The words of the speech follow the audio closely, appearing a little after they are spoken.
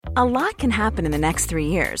A lot can happen in the next 3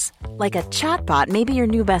 years. Like a chatbot may be your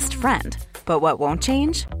new best friend. But what won't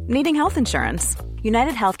change? Needing health insurance.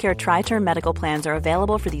 United Healthcare Tri-Term Medical Plans are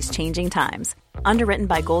available for these changing times. Underwritten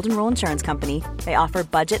by Golden Rule Insurance Company, they offer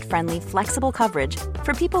budget-friendly, flexible coverage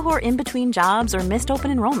for people who are in between jobs or missed open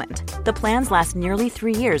enrollment. The plans last nearly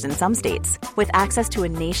 3 years in some states, with access to a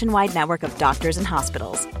nationwide network of doctors and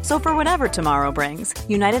hospitals. So for whatever tomorrow brings,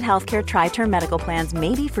 United Healthcare Tri-Term Medical Plans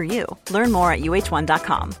may be for you. Learn more at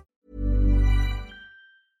uh1.com.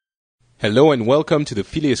 Hello and welcome to the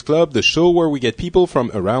Phileas Club, the show where we get people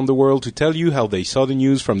from around the world to tell you how they saw the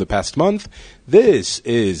news from the past month. This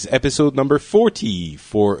is episode number 40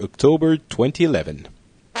 for October 2011.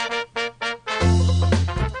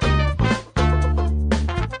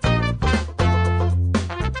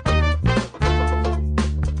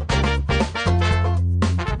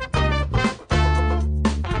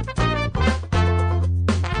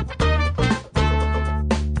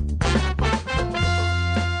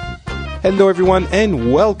 Hello everyone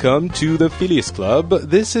and welcome to the Phileas Club.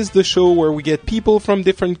 This is the show where we get people from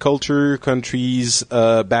different culture, countries,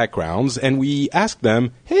 backgrounds, and we ask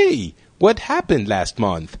them, hey, what happened last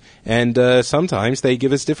month? And sometimes they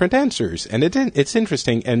give us different answers, and it's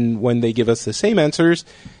interesting, and when they give us the same answers,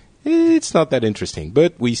 it's not that interesting,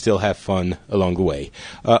 but we still have fun along the way.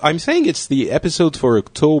 I'm saying it's the episode for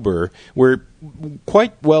October. We're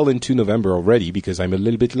quite well into November already because I'm a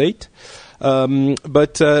little bit late.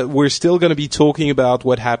 But we're still going to be talking about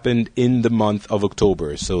what happened in the month of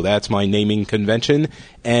October. So that's my naming convention.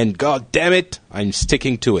 And God damn it, I'm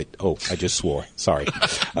sticking to it. Oh, I just swore. Sorry.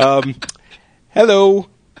 Hello.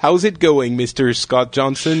 How's it going, Mr. Scott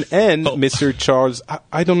Johnson and Mr. Charles?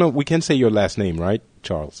 I don't know. We can say your last name, right,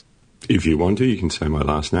 Charles? If you want to, you can say my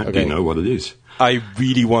last name. Okay. Do you know what it is? I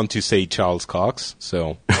really want to say Charles Cox,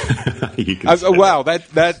 so... You can say wow,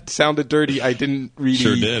 that sounded dirty. I didn't really...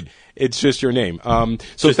 Sure did. It's just your name.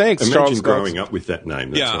 So thanks, Charles Cox. Growing up with that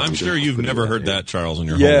name. Yeah, I'm sure you've never heard that, Charles, in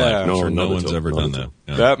your whole life. I'm sure no one's ever done that.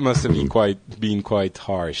 Yeah. That must have been quite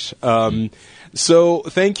harsh. So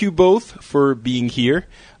thank you both for being here.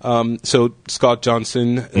 So Scott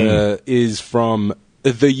Johnson is from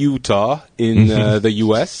the Utah in the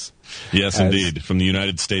U.S., Yes, indeed, from the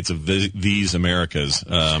United States of these Americas, dude,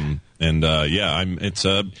 I don't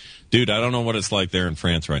know what it's like there in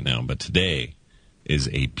France right now, but today is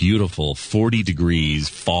a beautiful 40 degrees,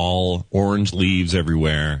 fall, orange leaves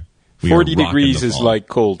everywhere. 40 degrees is like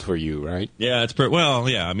cold for you, right? Yeah, it's well,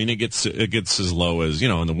 yeah. I mean, it gets as low as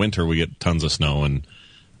in the winter we get tons of snow and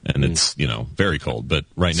it's very cold. But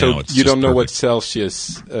right now it's you don't know perfect. What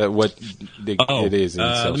Celsius it is. In Celsius.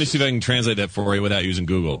 Let me see if I can translate that for you without using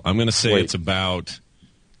Google. I'm going to say it's about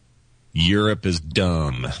Europe is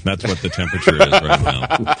dumb. That's what the temperature is right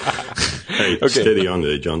now. Hey, steady on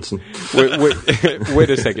there, Johnson. Wait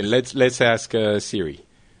a second. Let's ask Siri.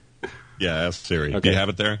 Yeah, ask Siri. Okay. Do you have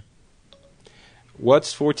it there?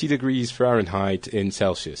 What's 40 degrees Fahrenheit in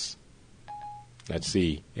Celsius? Let's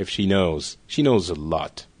see if she knows. She knows a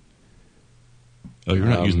lot. Oh, you're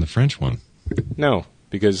not using the French one. No,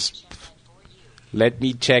 because let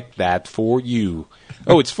me check that for you.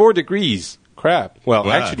 Oh, it's 4 degrees. Crap. Well,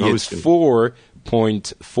 wow. Actually, it's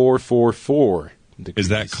 4.444 degrees. Is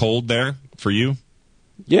that cold there for you?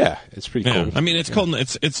 Yeah, it's pretty cold. I mean, it's cold.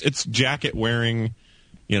 It's jacket wearing,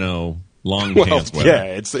 long pants wearing. Yeah,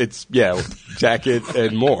 it's jacket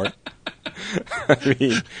and more. I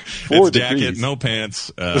mean, 4 it's degrees. Jacket, no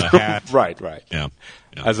pants, hat. Right. Yeah.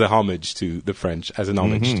 As a homage to the French, to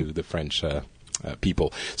the French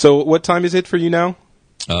people. So, what time is it for you now?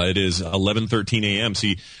 It is 11:13 a.m.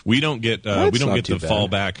 See, we don't get the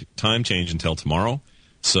fallback time change until tomorrow.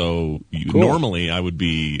 So normally it would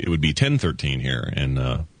be 10:13 here,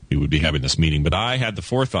 and we would be having this meeting. But I had the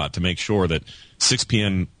forethought to make sure that 6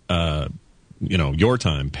 p.m. Your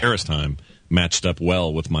time, Paris time, matched up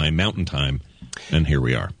well with my mountain time, and here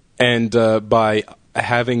we are. And by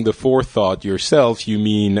having the forethought yourself, you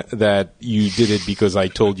mean that you did it because I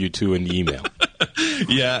told you to in the email.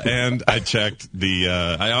 Yeah, and I checked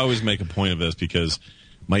I always make a point of this because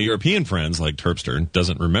my European friends, like Terpster,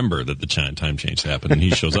 doesn't remember that the time change happened, and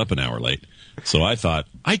he shows up an hour late. So I thought,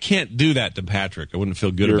 I can't do that to Patrick. I wouldn't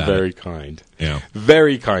feel good about it. You're very kind. Yeah.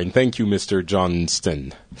 Very kind. Thank you, Mr.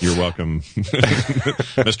 Johnston. You're welcome.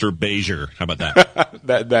 Mr. Bezier. How about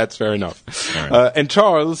that? That's fair enough. All right. And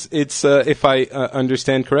Charles, it's, if I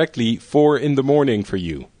understand correctly, 4 a.m. for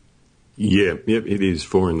you. Yeah, it is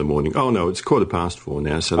 4 a.m. Oh, no, it's 4:15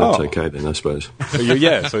 now, so that's okay then, I suppose. So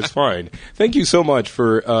it's fine. Thank you so much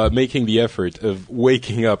for making the effort of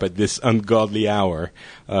waking up at this ungodly hour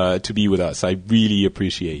to be with us. I really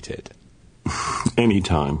appreciate it.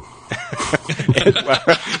 Anytime.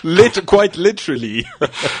 Quite literally.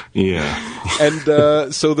 Yeah.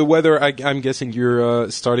 And so the weather, I'm guessing you're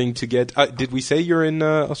starting to get... did we say you're in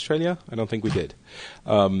Australia? I don't think we did.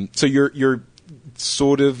 So you're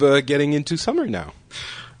sort of getting into summer now.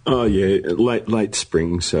 Oh yeah, late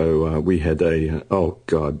spring. So we had a oh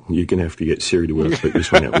god, you're gonna have to get Siri to work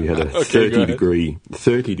this one out. We had a okay,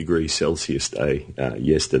 30 degree Celsius day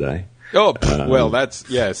yesterday. Oh well, that's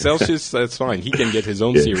Celsius. That's fine. He can get his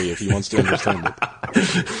own Siri if he wants to understand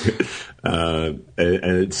it. And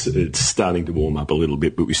it's starting to warm up a little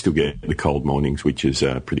bit, but we still get the cold mornings, which is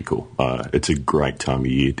pretty cool. It's a great time of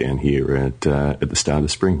year down here at the start of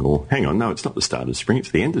spring. Or hang on, no, it's not the start of spring; it's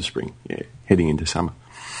the end of spring. Yeah, heading into summer.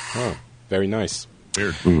 Oh, very nice.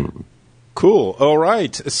 Weird. Cool. All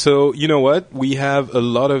right. So you know what? We have a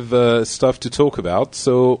lot of stuff to talk about.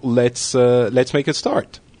 So let's make a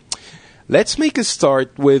start. Let's make a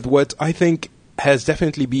start with what I think has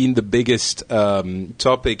definitely been the biggest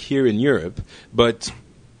topic here in Europe, but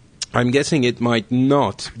I'm guessing it might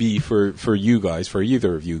not be for you guys, for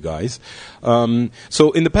either of you guys.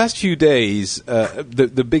 So in the past few days,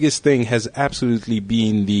 the biggest thing has absolutely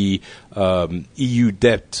been the EU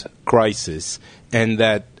debt crisis and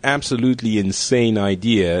that absolutely insane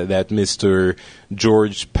idea that Mr.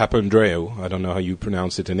 George Papandreou, I don't know how you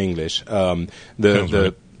pronounce it in English,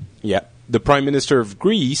 the Prime Minister of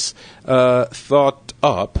Greece thought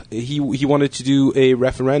up. He wanted to do a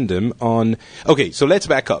referendum on... Okay, so let's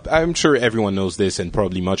back up. I'm sure everyone knows this and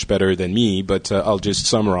probably much better than me, but I'll just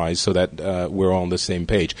summarize so that we're all on the same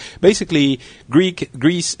page. Basically,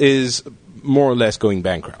 Greece is more or less going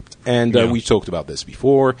bankrupt. And we've talked about this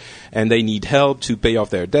before, and they need help to pay off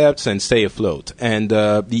their debts and stay afloat. And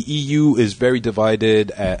the EU is very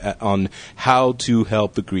divided on how to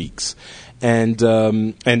help the Greeks.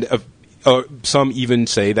 Some even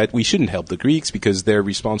say that we shouldn't help the Greeks because they're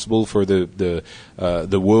responsible for the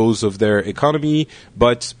woes of their economy.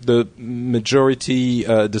 But the majority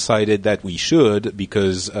decided that we should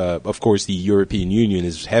because, of course, the European Union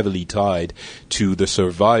is heavily tied to the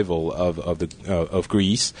survival of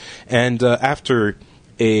Greece. And after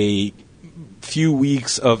a few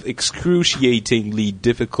weeks of excruciatingly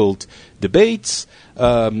difficult debates,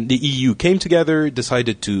 the EU came together,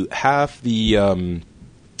 decided to halve the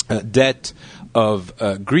debt of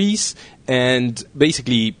Greece and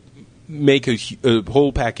basically make a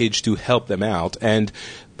whole package to help them out. And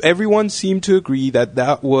everyone seemed to agree that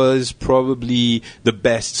that was probably the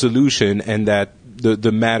best solution and that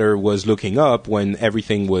the matter was looking up when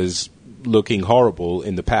everything was looking horrible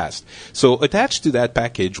in the past. So attached to that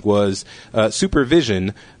package was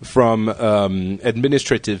supervision from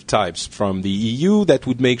administrative types from the EU that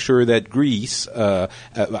would make sure that Greece,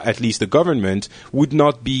 at least the government, would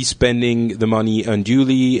not be spending the money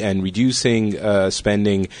unduly and reducing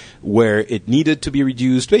spending where it needed to be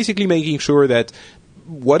reduced, basically making sure that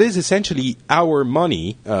what is essentially our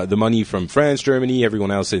money, the money from France, Germany,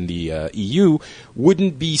 everyone else in the EU,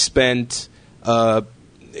 wouldn't be spent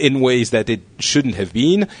in ways that it shouldn't have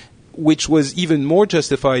been, which was even more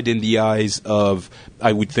justified in the eyes of,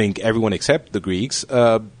 I would think, everyone except the Greeks,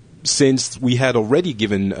 since we had already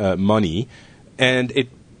given money and it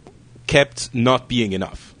kept not being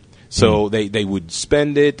enough. So they would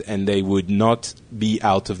spend it and they would not be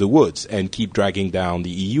out of the woods and keep dragging down the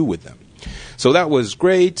EU with them. So that was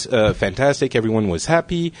great, fantastic, everyone was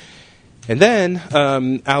happy. And then,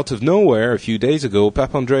 out of nowhere, a few days ago,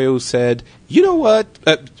 Papandreou said, you know what?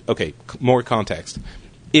 Okay, more context.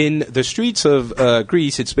 In the streets of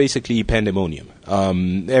Greece, it's basically pandemonium.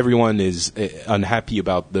 Everyone is unhappy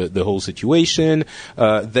about the whole situation.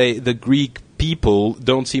 The Greek people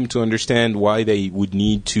don't seem to understand why they would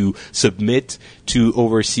need to submit to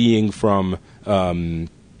overseeing from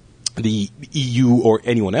the EU or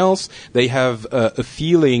anyone else. They have a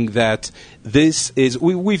feeling that this is...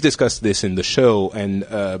 We've discussed this in the show and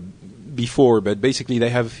before, but basically they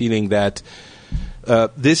have a feeling that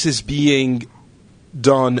this is being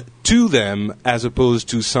done to them as opposed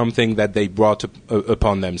to something that they brought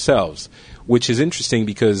upon themselves, which is interesting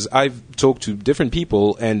because I've talked to different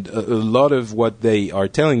people and a lot of what they are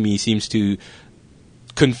telling me seems to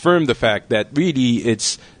confirm the fact that really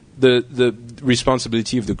it's the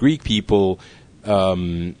responsibility of the Greek people,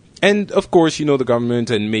 and of course, the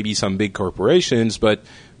government and maybe some big corporations, but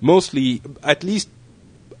mostly, at least,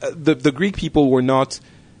 the Greek people were not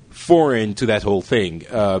foreign to that whole thing.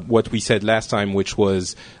 What we said last time, which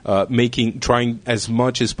was trying as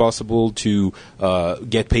much as possible to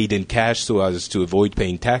get paid in cash so as to avoid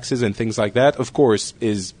paying taxes and things like that, of course,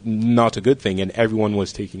 is not a good thing, and everyone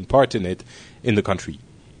was taking part in it in the country.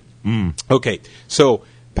 Okay, so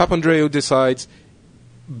Papandreou decides,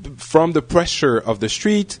 from the pressure of the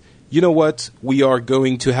street, you know what, we are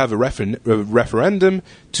going to have a referendum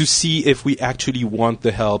to see if we actually want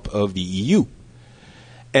the help of the EU.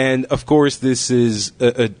 And, of course, this is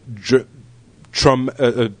a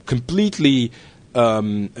completely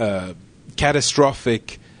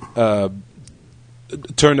catastrophic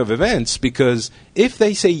turn of events, because if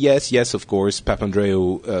they say yes, of course,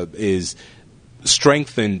 Papandreou is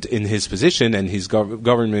strengthened in his position and his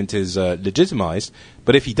government is legitimized.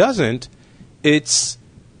 But if he doesn't, it's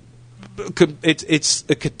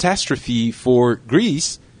a catastrophe for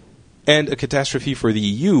Greece and a catastrophe for the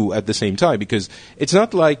EU at the same time, because it's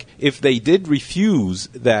not like if they did refuse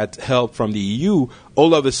that help from the EU,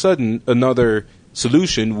 all of a sudden another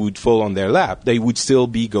solution would fall on their lap. They would still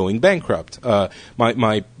be going bankrupt.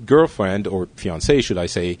 My girlfriend, or fiancée, should I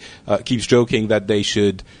say, keeps joking that they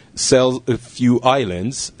should sell a few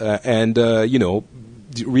islands and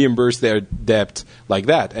reimburse their debt like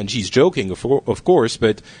that. And she's joking, of course,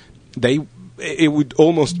 but it would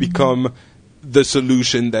almost become the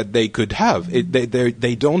solution that they could have.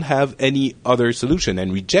 They don't have any other solution.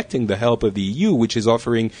 And rejecting the help of the EU, which is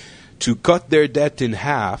offering to cut their debt in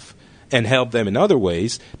half and help them in other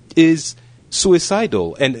ways, is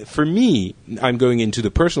suicidal. And for me, I'm going into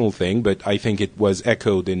the personal thing, but I think it was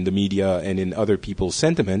echoed in the media and in other people's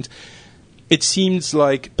sentiment. It seems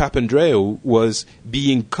like Papandreou was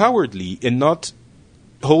being cowardly in not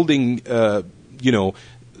holding, the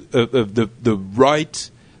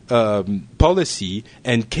right policy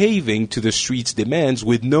and caving to the street's demands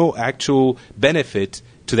with no actual benefit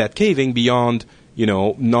to that caving beyond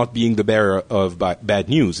not being the bearer of bad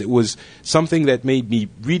news. It was something that made me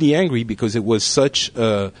really angry because it was such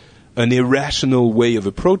an irrational way of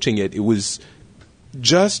approaching it. It was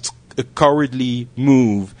just a cowardly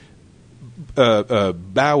move,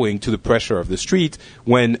 bowing to the pressure of the street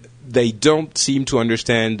when they don't seem to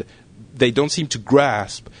understand, they don't seem to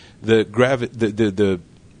grasp the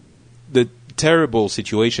terrible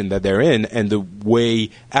situation that they're in and the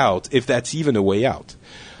way out, if that's even a way out.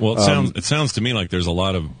 Well, it sounds to me like there's a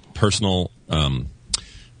lot of personal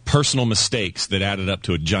mistakes that added up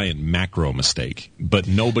to a giant macro mistake, but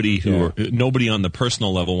nobody on the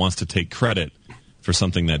personal level wants to take credit for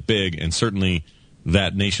something that big, and certainly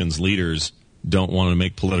that nation's leaders don't want to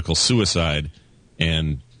make political suicide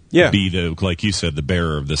and be the, like you said, the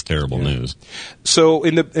bearer of this terrible news. So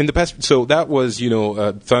in the past, so that was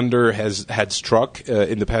thunder had struck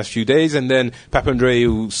in the past few days, and then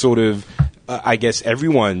Papandreou sort of, I guess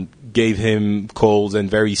everyone gave him calls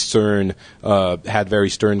and had very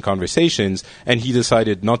stern conversations, and he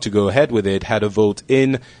decided not to go ahead with it. Had a vote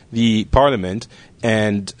in the parliament,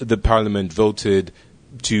 and the parliament voted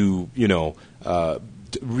to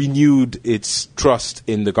renewed its trust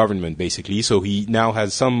in the government, basically. So he now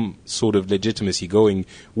has some sort of legitimacy going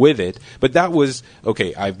with it. But that was,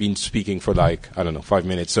 okay, I've been speaking for 5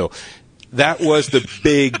 minutes. So that was the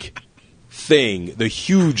big thing, the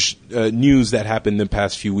huge news that happened in the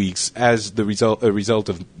past few weeks as a result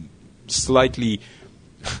of slightly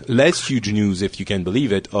less huge news, if you can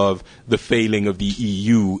believe it, of the failing of the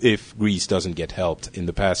EU if Greece doesn't get helped in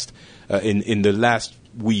the past, in the last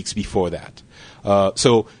weeks before that.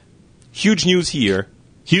 So, huge news here.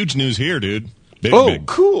 Huge news here, dude. Big.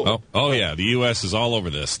 Cool. Oh, yeah. The U.S. is all over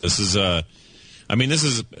this. This is a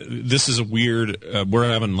weird. We're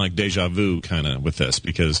having like deja vu kind of with this,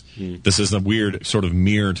 because this is a weird sort of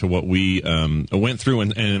mirror to what we went through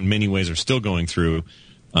and in many ways are still going through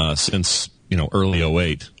since early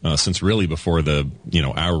 2008, since really before the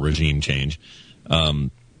our regime change, and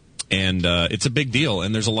it's a big deal.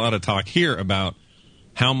 And there's a lot of talk here about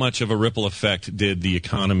how much of a ripple effect did the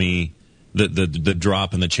economy, the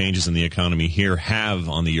drop and the changes in the economy here have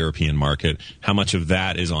on the European market? How much of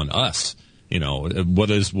that is on us?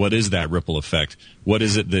 What is that ripple effect? What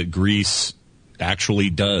is it that Greece actually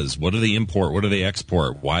does? What do they import? What do they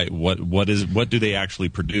export? What do they actually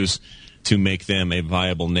produce to make them a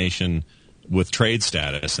viable nation with trade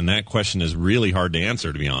status? And that question is really hard to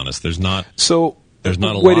answer, to be honest. There's not a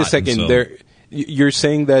lot. Wait a second. You're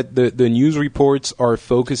saying that the news reports are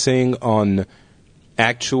focusing on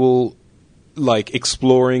actual,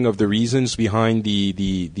 exploring of the reasons behind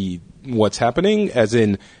the what's happening, as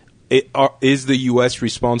in, is the U.S.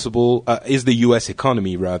 responsible? Is the U.S.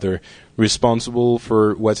 economy rather responsible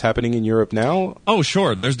for what's happening in Europe now? Oh,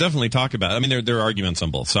 sure. There's definitely talk about it. I mean, there are arguments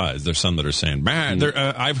on both sides. There's some that are saying,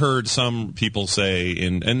 I've heard some people say,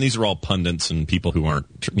 and these are all pundits and people who aren't,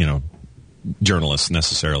 journalists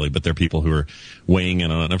necessarily, but they're people who are weighing in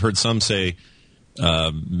on it. I've heard some say,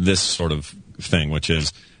 this sort of thing, which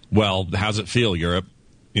is, well, how's it feel, Europe? Are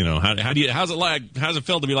you going to how's it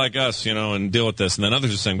feel to be like us, and deal with this? And then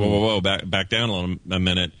others are saying, whoa, back down a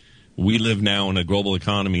minute. We live now in a global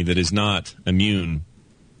economy that is not immune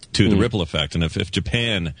to the ripple effect. And if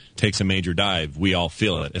Japan takes a major dive, we all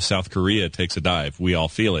feel it. If South Korea takes a dive, we all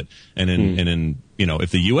feel it. And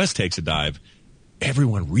if the U.S. takes a dive,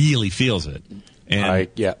 everyone really feels it. And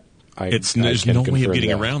there's no way of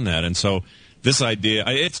getting around that. And so this idea,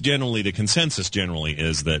 it's generally, the consensus generally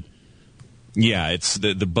is that, it's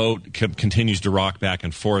the boat continues to rock back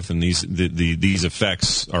and forth, and these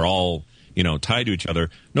effects are all, tied to each other.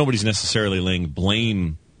 Nobody's necessarily laying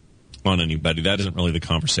blame on anybody. That isn't really the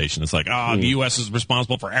conversation. It's like, the U.S. is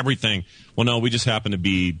responsible for everything. Well, no, we just happen to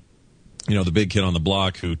be, the big kid on the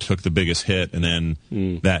block who took the biggest hit, and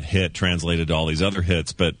then that hit translated to all these other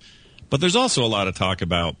hits. But there's also a lot of talk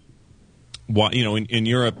about why, in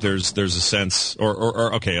Europe, there's a sense,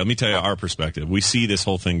 or okay, let me tell you our perspective. We see this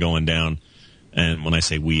whole thing going down, and when I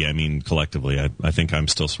say we, I mean collectively. I think I'm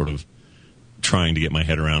still sort of trying to get my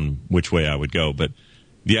head around which way I would go. But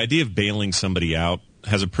the idea of bailing somebody out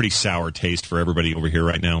has a pretty sour taste for everybody over here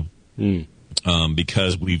right now,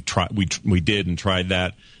 because we did and tried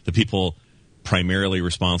that. The people primarily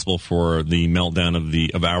responsible for the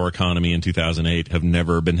meltdown of our economy in 2008 have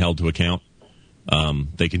never been held to account.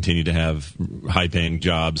 They continue to have high-paying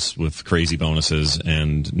jobs with crazy bonuses,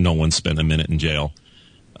 and no one spent a minute in jail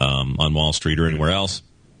on Wall Street or anywhere else.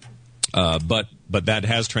 But that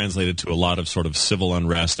has translated to a lot of sort of civil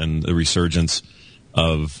unrest and the resurgence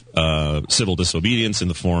of civil disobedience in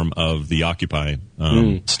the form of the Occupy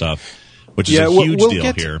stuff, which is a huge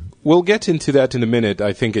deal here. We'll get into that in a minute.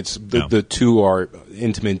 I think it's the two are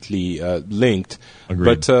intimately linked.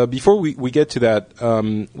 Agreed. But before we get to that,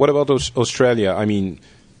 what about Australia? I mean,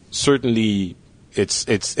 certainly it's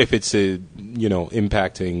impacting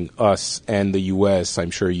us and the U.S.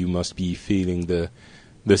 I'm sure you must be feeling the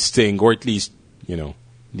sting, or at least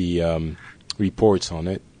the reports on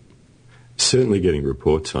it. Certainly getting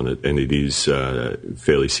reports on it, and it is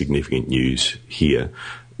fairly significant news here.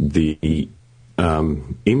 The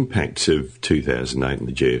impacts of 2008 and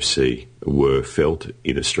the GFC were felt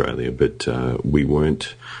in Australia, but we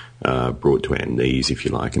weren't brought to our knees, if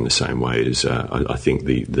you like, in the same way as I think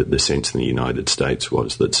the sense in the United States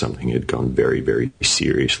was that something had gone very, very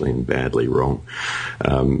seriously and badly wrong.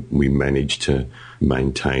 We managed to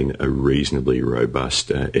maintain a reasonably robust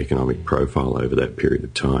economic profile over that period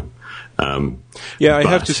of time. I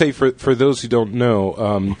have to say, for those who don't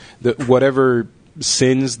know, that whatever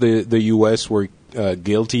sins the U.S. were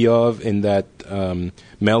guilty of in that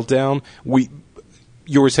meltdown,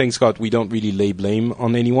 you were saying, Scott, we don't really lay blame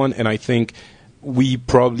on anyone, and I think we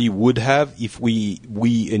probably would have if we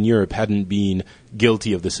in Europe hadn't been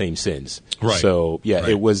guilty of the same sins. Right. So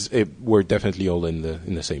right. We're definitely all in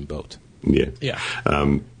the same boat. Yeah.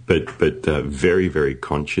 But very, very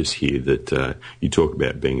conscious here that you talk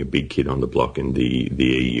about being a big kid on the block, and the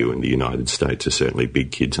EU and the United States are certainly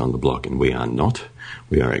big kids on the block, and we are not.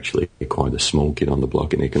 We are actually quite a small kid on the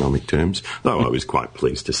block in economic terms, though I was quite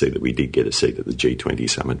pleased to see that we did get a seat at the G20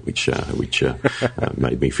 summit, which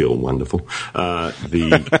made me feel wonderful.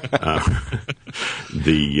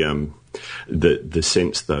 The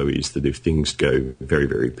sense, though, is that if things go very,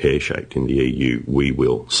 very pear-shaped in the EU, we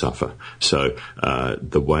will suffer. So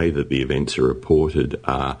the way that the events are reported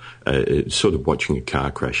are sort of watching a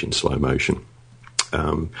car crash in slow motion.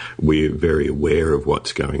 We're very aware of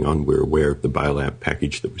what's going on. We're aware of the bailout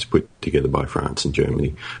package that was put together by France and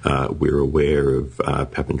Germany. We're aware of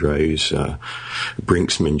Papandreou's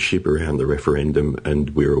brinksmanship around the referendum,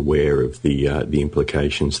 and we're aware of the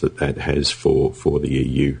implications that has for the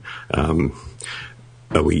EU.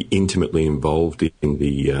 Are we intimately involved in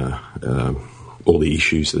the all the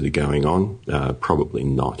issues that are going on? Probably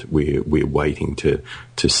not. We're waiting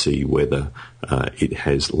to see whether it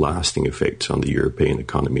has lasting effects on the European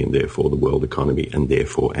economy and therefore the world economy and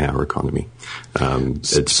therefore our economy.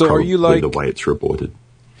 It's so probably are you like, the way it's reported.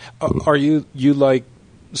 Are you like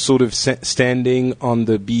sort of standing on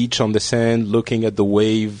the beach on the sand looking at the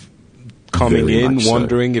wave coming Very in, much so.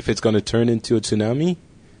 Wondering if it's going to turn into a tsunami?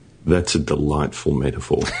 That's a delightful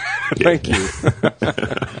metaphor. Thank you.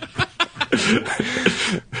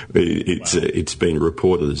 It's been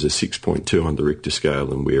reported as a 6.2 on the Richter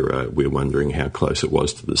scale, and we're wondering how close it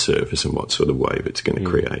was to the surface and what sort of wave it's going to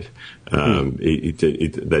create.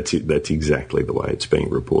 That's exactly the way it's being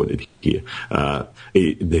reported here.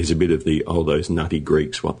 There's a bit of those nutty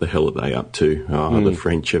Greeks. What the hell are they up to? The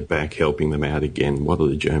French are back helping them out again. What are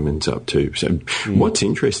the Germans up to? So what's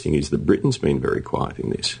interesting is that Britain's been very quiet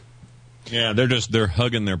in this. Yeah, they're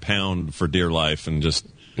hugging their pound for dear life and just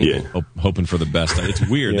hoping for the best. It's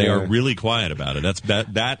weird. They are really quiet about it.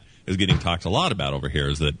 That is getting talked a lot about over here,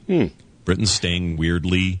 is that Britain's staying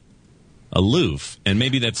weirdly aloof. And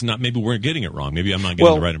maybe that's not, maybe we're getting it wrong. Maybe I'm not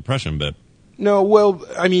getting the right impression, but... No, well,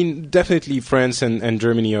 I mean, definitely France and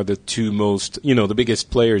Germany are the two most, the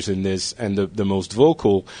biggest players in this and the most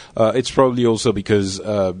vocal. It's probably also because,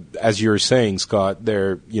 as you're saying, Scott,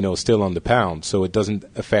 they're, still on the pound, so it doesn't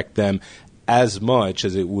affect them as much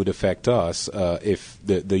as it would affect us if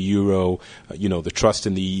the euro, the trust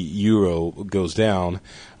in the euro goes down.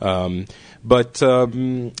 I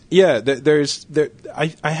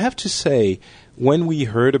have to say, when we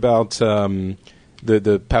heard about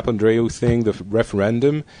the Papandreou thing, the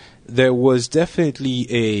referendum, there was definitely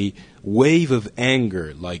a wave of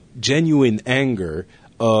anger, like genuine anger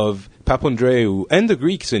of Papandreou and the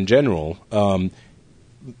Greeks in general,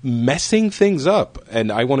 messing things up.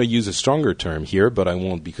 And I want to use a stronger term here, but I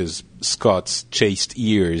won't because Scott's chaste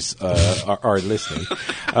ears are listening.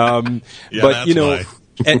 And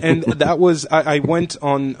that was, I went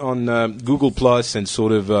on Google Plus and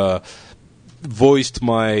sort of voiced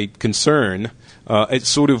my concern. It's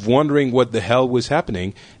sort of wondering what the hell was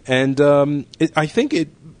happening, and I think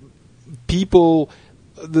the people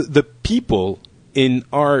in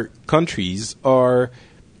our countries were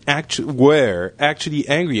actually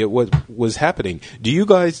angry at what was happening. Do you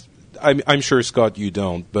guys? I'm sure, Scott, you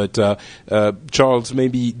don't, but Charles,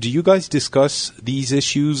 maybe do you guys discuss these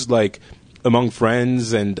issues like among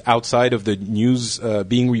friends and outside of the news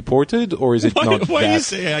being reported, or is it not? Why do you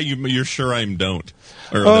say you're sure I don't?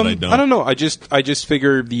 Or that I don't? I don't know. I just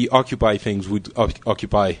figure the Occupy things would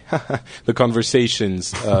occupy the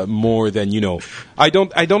conversations more than I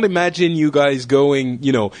don't imagine you guys going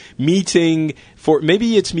meeting for,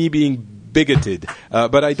 maybe it's me being bigoted,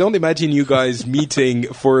 but I don't imagine you guys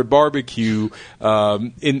meeting for a barbecue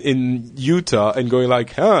in Utah and going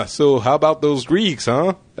like, so how about those Greeks,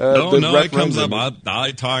 huh? No, it comes up.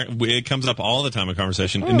 It comes up all the time in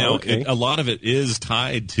conversation. And now, a lot of it is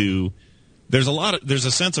tied to. There's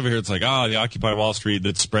a sense over here. It's like, the Occupy Wall Street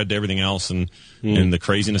that spread to everything else, and the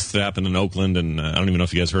craziness that happened in Oakland, and I don't even know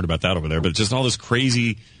if you guys heard about that over there, but just all this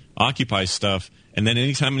crazy Occupy stuff. And then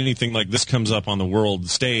anytime anything like this comes up on the world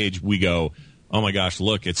stage, we go, oh my gosh,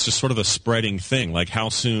 look, it's just sort of a spreading thing. Like, how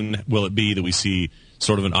soon will it be that we see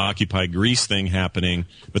sort of an Occupy Greece thing happening?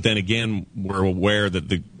 But then again, we're aware that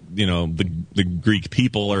the Greek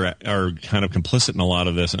people are kind of complicit in a lot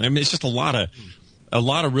of this. And I mean, it's just a lot of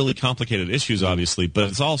really complicated issues, obviously, but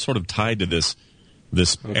it's all sort of tied to this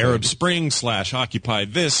Arab Spring / Occupy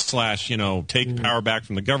this / take power back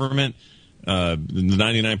from the government. The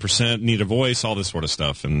 99% need a voice, all this sort of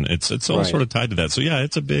stuff, and it's all sort of tied to that. So yeah,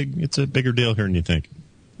 it's a bigger deal here than you think.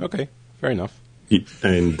 Okay, fair enough.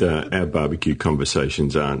 And our barbecue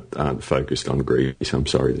conversations aren't focused on Greece, I'm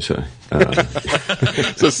sorry to say.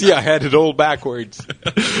 So see, I had it all backwards.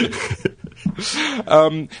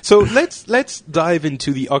 So let's dive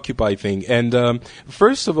into the Occupy thing. And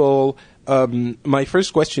first of all, my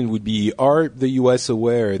first question would be, are the U.S.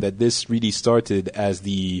 aware that this really started as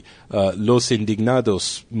the Los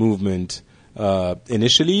Indignados movement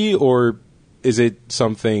initially, or is it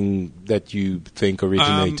something that you think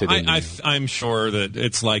originated I'm sure that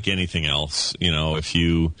it's like anything else. If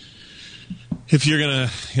you're going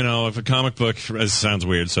to, if a comic book, it sounds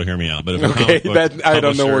weird, so hear me out, but if a comic book I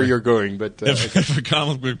don't know where you're going, but... if a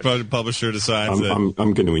comic book publisher decides I'm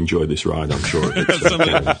going to enjoy this ride, I'm sure.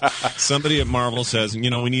 somebody at Marvel says,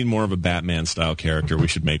 we need more of a Batman-style character, we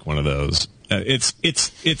should make one of those. It's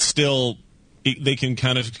still... They can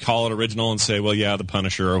kind of call it original and say, well, yeah, the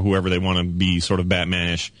Punisher or whoever they want to be sort of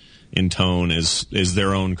Batman-ish in tone is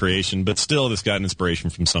their own creation, but still this got an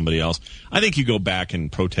inspiration from somebody else. I think you go back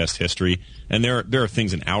and protest history, and there are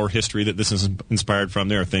things in our history that this is inspired from.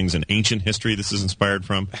 There are things in ancient history this is inspired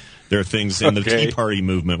from. There are things in the Tea Party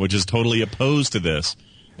movement, which is totally opposed to this.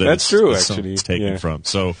 That's true, actually. It's taken from.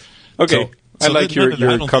 So, I like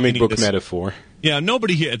your comic book metaphor. Yeah,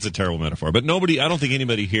 nobody here, it's a terrible metaphor, but I don't think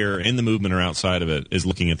anybody here in the movement or outside of it is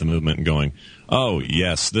looking at the movement and going, oh,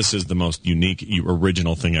 yes, this is the most unique,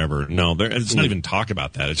 original thing ever. No, it's not even talk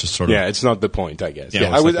about that. It's just sort of... Yeah, it's not the point, I guess.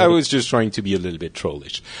 Yeah, I was just trying to be a little bit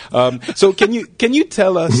trollish. So can you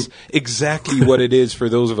tell us exactly what it is for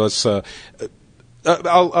those of us...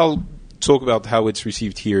 I'll talk about how it's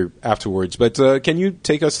received here afterwards, but can you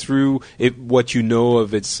take us through what you know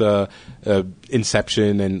of its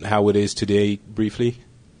inception and how it is today, briefly?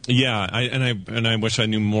 Yeah, I wish I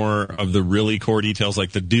knew more of the really core details,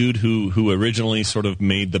 like the dude who originally sort of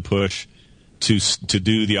made the push to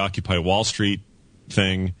do the Occupy Wall Street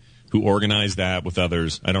thing, who organized that with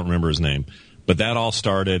others. I don't remember his name, But that all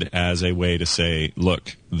started as a way to say,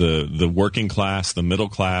 look, the working class, the middle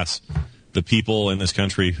class, the people in this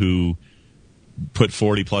country who put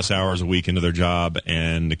 40-plus hours a week into their job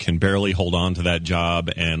and can barely hold on to that job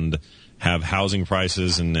and have housing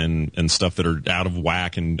prices and stuff that are out of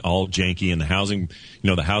whack and all janky, and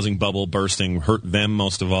the housing bubble bursting hurt them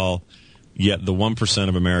most of all. Yet the 1%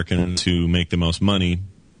 of Americans who make the most money,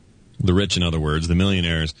 the rich in other words, the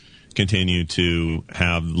millionaires, continue to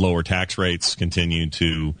have lower tax rates, continue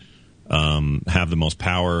to have the most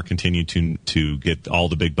power, continue to get all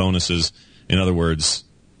the big bonuses. In other words,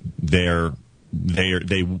 they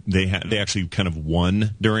actually kind of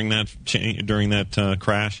won during that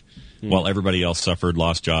crash, while everybody else suffered,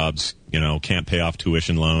 lost jobs, can't pay off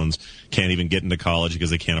tuition loans, can't even get into college because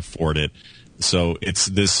they can't afford it. So it's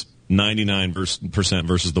this 99%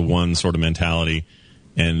 versus the 1 sort of mentality,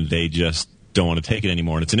 and they just don't want to take it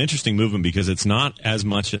anymore. And it's an interesting movement because it's not as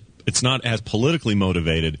politically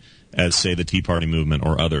motivated as, say, the Tea Party movement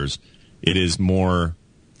or others. It is more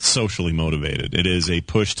socially motivated. It is a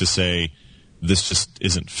push to say this just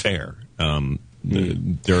isn't fair.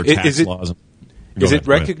 There are tax laws. Is it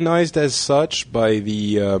recognized as such by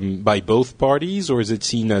by both parties, or is it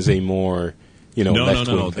seen as a more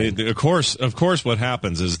No. Of course, what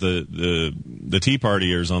happens is the Tea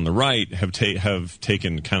Partiers on the right have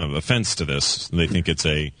taken kind of offense to this. They think it's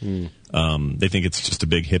they think it's just a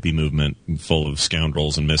big hippie movement full of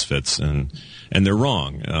scoundrels and misfits, and they're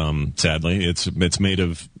wrong. Sadly, it's made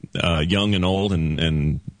of young and old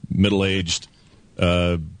and middle-aged,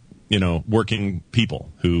 working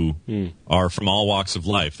people who are from all walks of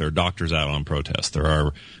life. There are doctors out on protest. There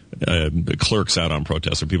are clerks out on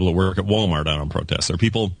protest. There are people that work at Walmart out on protest. There are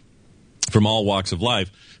people from all walks of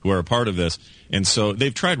life who are a part of this. And so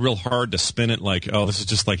they've tried real hard to spin it like, oh, this is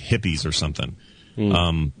just like hippies or something.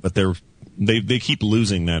 But they keep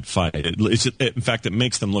losing that fight. In fact, it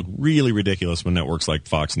makes them look really ridiculous when networks like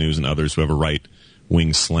Fox News and others who have a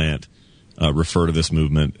right-wing slant refer to this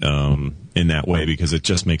movement in that way, because it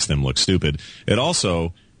just makes them look stupid. It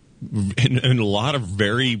also, in a lot of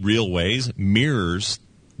very real ways, mirrors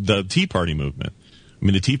the Tea Party movement. I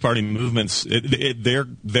mean, the Tea Party movements,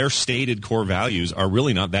 their stated core values are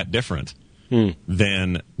really not that different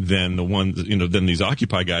than the ones, than these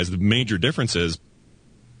Occupy guys. The major difference is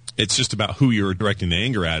it's just about who you're directing the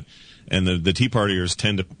anger at. And the Tea Partiers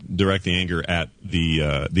tend to direct the anger at the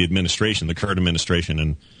administration, the current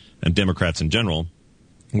administration, and Democrats in general,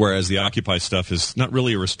 whereas the Occupy stuff is not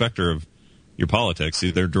really a respecter of your politics.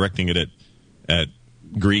 They're directing it at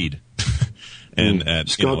greed and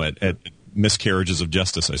at miscarriages of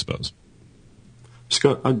justice, I suppose.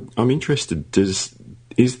 Scott, I'm interested.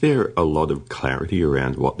 Is there a lot of clarity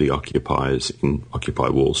around what the occupiers in Occupy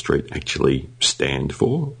Wall Street actually stand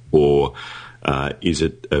for, or is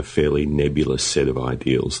it a fairly nebulous set of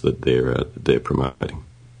ideals that they're promoting?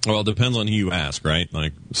 Well, it depends on who you ask, right?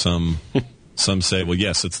 Like some say, well,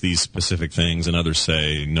 yes, it's these specific things, and others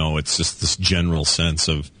say, no, it's just this general sense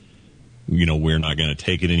of, we're not going to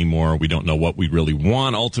take it anymore. We don't know what we really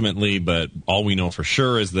want ultimately, but all we know for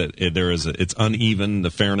sure is that it's uneven.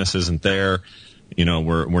 The fairness isn't there.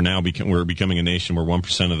 We're becoming a nation where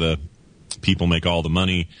 1% of the people make all the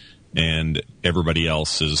money, and everybody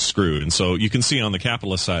else is screwed. And so you can see on the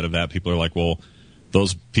capitalist side of that, people are like, well,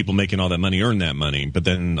 those people making all that money earn that money. But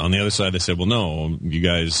then on the other side, they said, well, no, you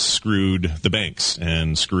guys screwed the banks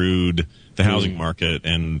and screwed the housing market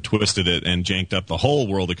and twisted it and janked up the whole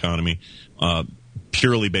world economy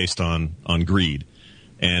purely based on greed.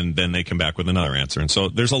 And then they come back with another answer. And so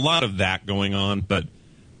there's a lot of that going on. But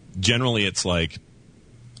generally it's like,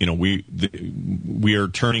 we are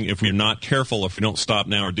turning, if we're not careful, if we don't stop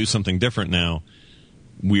now or do something different now,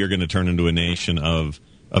 we are going to turn into a nation of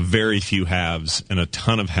very few haves and a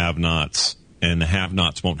ton of have-nots, and the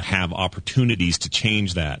have-nots won't have opportunities to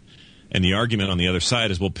change that. And the argument on the other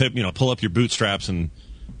side is, well, pull up your bootstraps and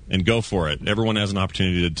go for it. Everyone has an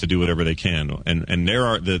opportunity to do whatever they can. And there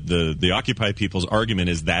are the Occupy people's argument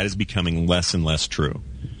is that is becoming less and less true.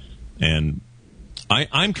 And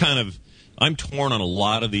I'm torn on a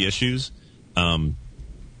lot of the issues.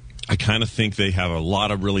 I kind of think they have a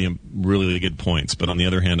lot of really, really good points. But on the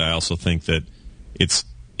other hand, I also think that it's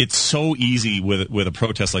so easy with a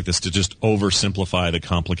protest like this to just oversimplify the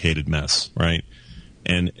complicated mess, right?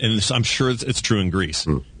 And I'm sure it's true in Greece.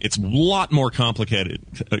 It's a lot more complicated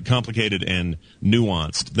and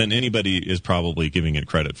nuanced than anybody is probably giving it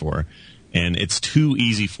credit for. And it's too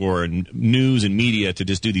easy for news and media to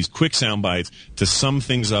just do these quick sound bites to sum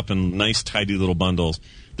things up in nice, tidy little bundles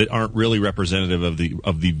that aren't really representative of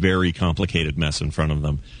the very complicated mess in front of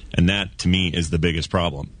them. And that, to me, is the biggest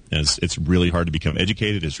problem. As it's really hard to become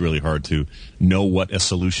educated. It's really hard to know what a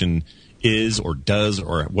solution is or does,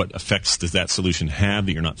 or what effects does that solution have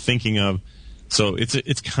that you're not thinking of. So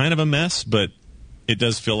it's kind of a mess, but it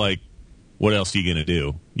does feel like, what else are you going to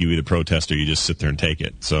do? You either protest or you just sit there and take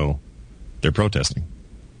it. So they're protesting.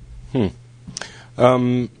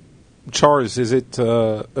 Charles, is it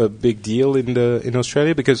a big deal in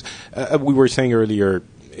Australia? Because we were saying earlier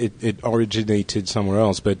it originated somewhere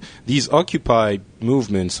else, but these Occupy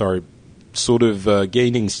movements are sort of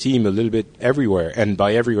gaining steam a little bit everywhere, and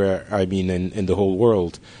by everywhere I mean in the whole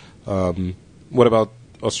world. What about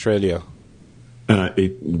Australia?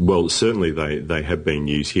 Well, certainly they have been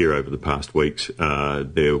used here over the past weeks.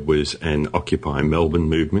 There was an Occupy Melbourne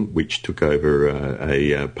movement which took over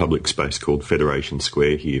a public space called Federation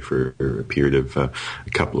Square here for a period of a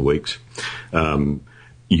couple of weeks.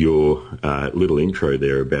 Your little intro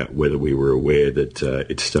there about whether we were aware that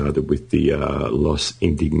it started with the Los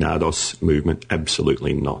Indignados movement,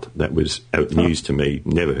 absolutely not. That was news to me,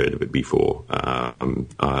 never heard of it before.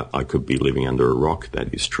 I could be living under a rock,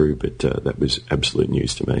 that is true, but that was absolute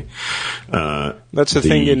news to me. That's a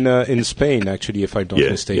thing in Spain, actually, if I'm not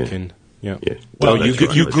mistaken. Yeah. Well, you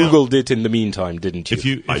Googled it in the meantime, didn't you? If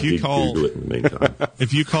you Google it in the meantime.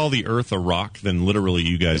 If you call the Earth a rock, then literally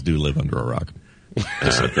you guys do live under a rock.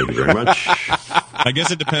 Thank you very much. I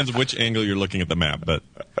guess it depends which angle you're looking at the map, but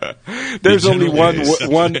there's only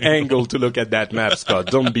one angle to look at that map, Scott.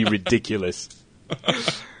 Don't be ridiculous.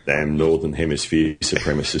 Damn Northern Hemisphere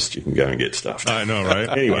supremacists, you can go and get stuffed. I know, right?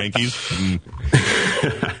 Anyway. Yankees.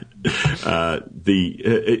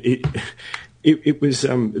 It was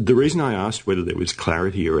the reason I asked whether there was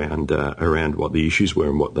clarity around what the issues were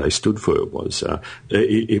and what they stood for was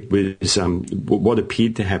it was what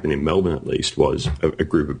appeared to happen in Melbourne, at least, was a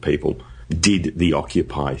group of people did the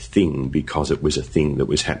Occupy thing because it was a thing that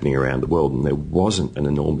was happening around the world, and there wasn't an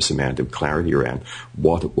enormous amount of clarity around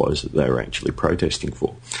what it was that they were actually protesting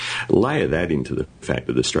for. Layer that into the fact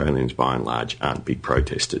that Australians, by and large, aren't big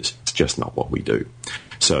protesters. It's just not what we do.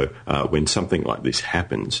 So when something like this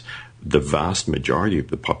happens, the vast majority of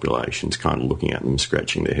the population's kind of looking at them,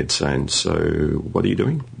 scratching their heads, saying, so what are you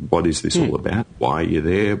doing? What is this all about? Why are you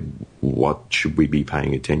there? What should we be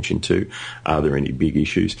paying attention to? Are there any big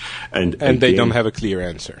issues? And again, they don't have a clear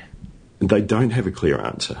answer. They don't have a clear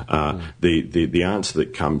answer. The answer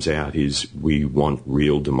that comes out is we want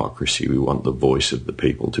real democracy. We want the voice of the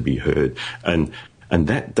people to be heard. And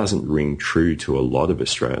that doesn't ring true to a lot of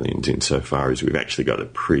Australians insofar as we've actually got a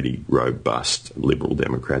pretty robust liberal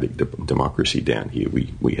democratic democracy down here.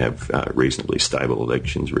 We have reasonably stable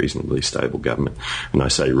elections, reasonably stable government. And I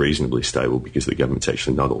say reasonably stable because the government's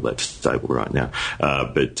actually not all that stable right now.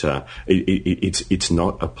 But it's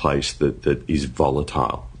not a place that is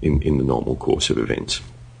volatile in the normal course of events.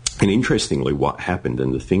 And interestingly, what happened,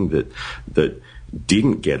 and the thing that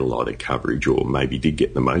didn't get a lot of coverage, or maybe did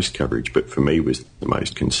get the most coverage, but for me was the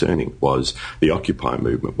most concerning, was the Occupy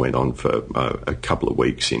movement went on for a couple of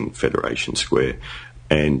weeks in Federation Square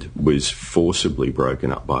and was forcibly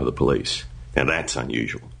broken up by the police. Now, that's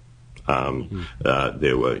unusual.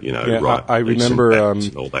 There were, I remember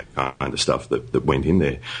and all that kind of stuff that went in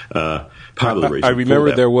there. Part of the reason I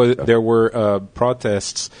remember there were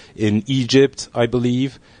protests in Egypt, I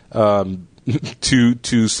believe,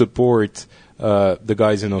 to support the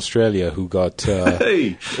guys in Australia who got,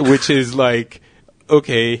 which is like,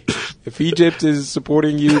 okay, if Egypt is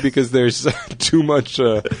supporting you because there's too much,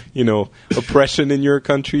 oppression in your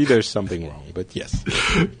country, there's something wrong. But yes,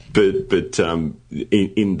 but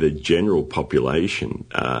in the general population,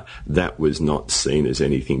 that was not seen as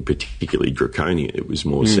anything particularly draconian. It was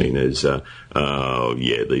more seen as,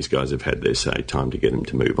 these guys have had their say. Time to get them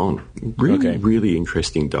to move on. Really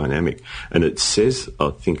interesting dynamic, and it says,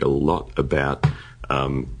 I think, a lot about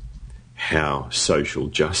how social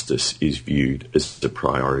justice is viewed as a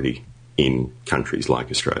priority in countries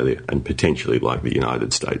like Australia and potentially like the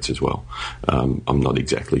United States as well. I'm not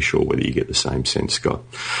exactly sure whether you get the same sense, Scott.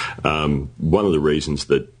 One of the reasons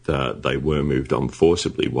that they were moved on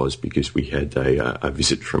forcibly was because we had a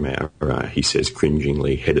visit from our, he says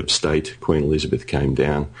cringingly, head of state. Queen Elizabeth came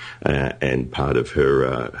down and part of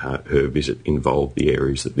her visit involved the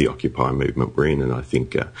areas that the Occupy movement were in, and I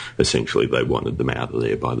think essentially they wanted them out of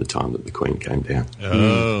there by the time that the Queen came down.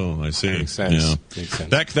 Oh, I see. Makes sense. Yeah. Makes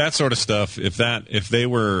sense. That sort of stuff, if they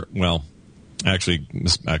were, well, actually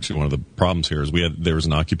one of the problems here is there was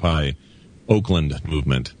an Occupy Oakland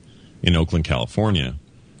movement in Oakland, California,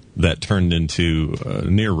 that turned into a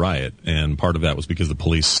near riot, and part of that was because the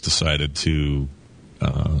police decided to,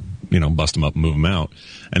 bust them up and move them out.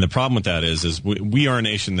 And the problem with that is we are a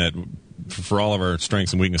nation that for all of our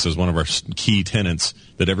strengths and weaknesses, one of our key tenets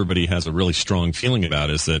that everybody has a really strong feeling about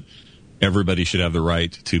is that everybody should have the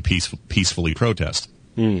right to peacefully protest.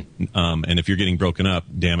 And if you're getting broken up,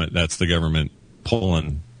 damn it, that's the government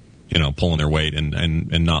pulling their weight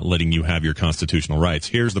and not letting you have your constitutional rights.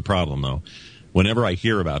 Here's the problem, though. Whenever I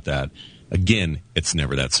hear about that, again, it's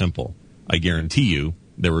never that simple. I guarantee you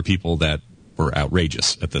there were people that were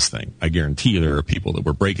outrageous at this thing. I guarantee you there are people that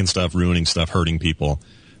were breaking stuff, ruining stuff, hurting people,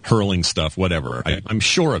 hurling stuff, whatever. I'm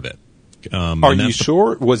sure of it. Are you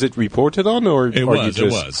sure? Was it reported on, or it was?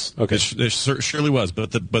 It was. Okay. It surely was.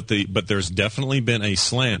 But there's definitely been a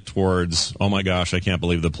slant towards, oh my gosh, I can't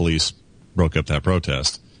believe the police broke up that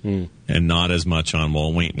protest, and not as much on,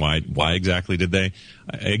 well, wait, why exactly did they?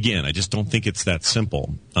 Again, I just don't think it's that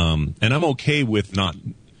simple. And I'm okay with not.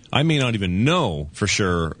 I may not even know for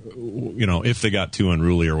sure, if they got too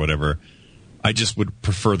unruly or whatever. I just would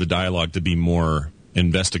prefer the dialogue to be more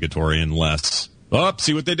investigatory and less,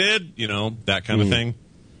 see what they did, that kind of thing.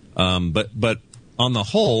 But on the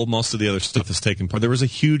whole, most of the other stuff has taken part. There was a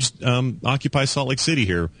huge Occupy Salt Lake City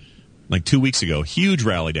here like 2 weeks ago, huge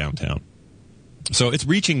rally downtown. So it's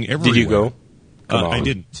reaching everywhere. Did you go? I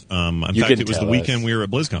didn't. In fact, it was the weekend we were at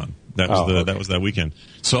BlizzCon. That was that was that weekend.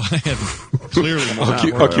 So I had clearly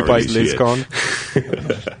occupied BlizzCon.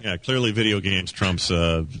 Yeah, clearly video games trumps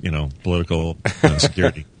political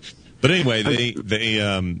security. But anyway,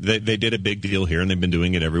 they did a big deal here, and they've been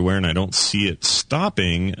doing it everywhere, and I don't see it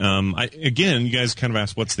stopping. Again, you guys kind of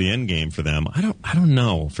asked what's the end game for them. I don't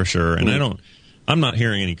know for sure, and I'm not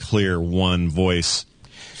hearing any clear one voice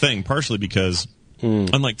thing. Partially because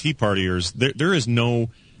unlike Tea Partiers, there is no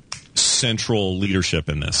central leadership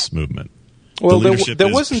in this movement. Well,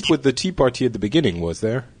 there wasn't with the Tea Party at the beginning, was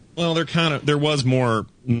there? Well, there was more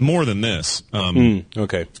than this.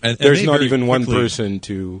 Okay, and there's not even one person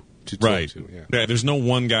to talk to. Yeah, there's no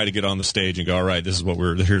one guy to get on the stage and go, all right, this is what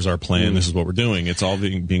here's our plan, this is what we're doing. It's all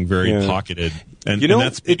being very pocketed, and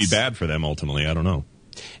that's maybe bad for them ultimately. I don't know.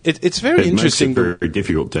 It's very interesting. It makes it very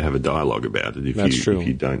difficult to have a dialogue about it if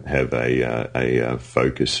you don't have a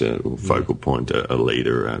focus or focal point, a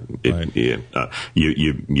leader.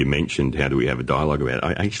 You mentioned how do we have a dialogue about it.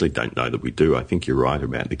 I actually don't know that we do. I think you're right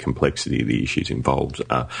about the complexity of the issues involved.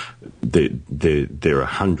 There are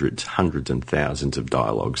hundreds and thousands of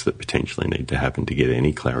dialogues that potentially need to happen to get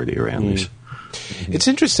any clarity around this. It's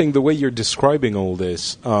interesting the way you're describing all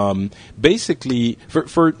this. Basically,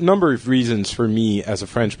 for a number of reasons for me as a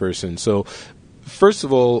French person. So, first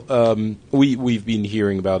of all, we've been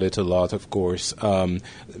hearing about it a lot, of course.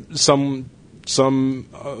 Some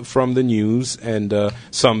from the news, and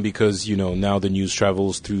some because now the news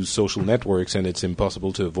travels through social networks, and it's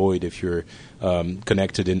impossible to avoid if you're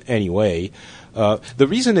connected in any way. The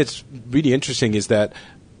reason it's really interesting is that,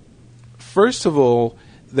 first of all,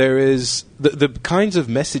 there is the kinds of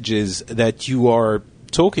messages that you are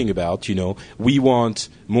talking about. We want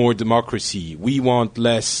more democracy, we want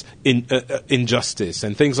less injustice,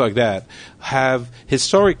 and things like that have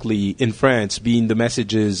historically in France been the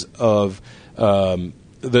messages of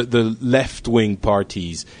the left-wing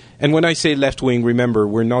parties. And when I say left-wing, remember,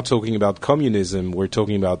 we're not talking about communism, we're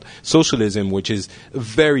talking about socialism, which is a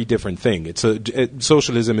very different thing.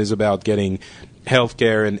 Socialism is about getting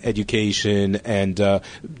healthcare and education, and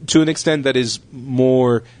to an extent that is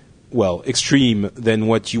more, extreme than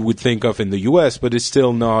what you would think of in the U.S., but it's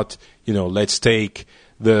still not, let's take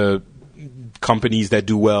the companies that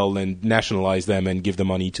do well and nationalize them and give the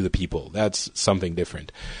money to the people. That's something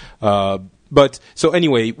different. But so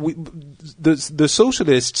anyway, the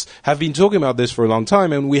socialists have been talking about this for a long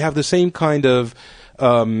time, and we have the same kind of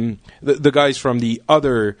the guys from the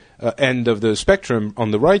other end of the spectrum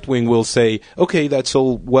on the right wing will say, okay, that's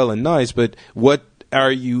all well and nice, but what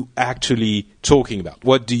are you actually talking about?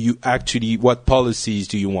 What policies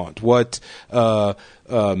do you want? What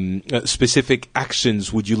specific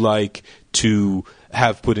actions would you like to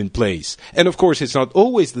have put in place? And of course, it's not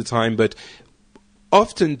always the time, but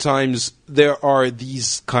oftentimes there are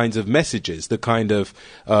these kinds of messages, the kind of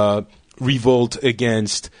revolt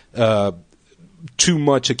against too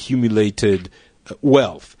much accumulated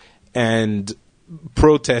wealth. And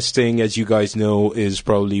protesting, as you guys know, is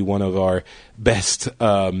probably one of our best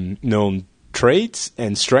known traits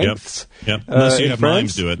and strengths. Yep. Unless you have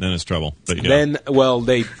mimes do it, then it's trouble. But, Then,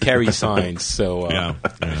 they carry signs. So yeah.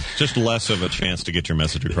 Just less of a chance to get your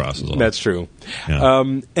message across. That's true. Yeah.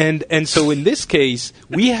 And so in this case,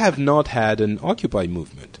 we have not had an Occupy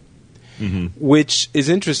movement. Mm-hmm. Which is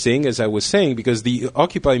interesting, as I was saying, because the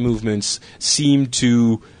Occupy movements seem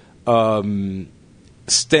to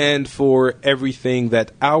stand for everything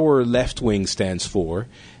that our left wing stands for,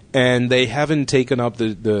 and they haven't taken up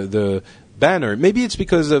the banner. Maybe it's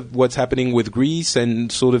because of what's happening with Greece,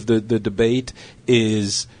 and sort of the debate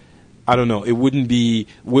is, I don't know, it wouldn't be,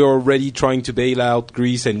 we're already trying to bail out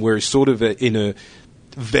Greece, and we're sort of in a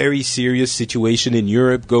very serious situation in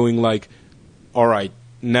Europe, going like, all right,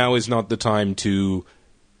 now is not the time to,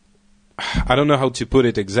 I don't know how to put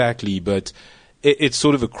it exactly, but it's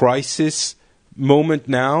sort of a crisis moment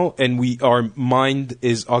now, and our mind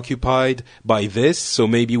is occupied by this, so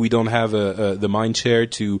maybe we don't have the mind share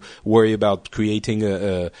to worry about creating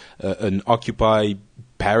an Occupy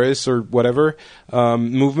Paris or whatever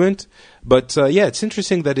movement. But yeah, it's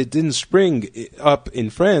interesting that it didn't spring up in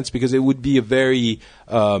France, because it would be a very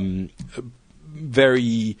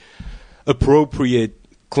very appropriate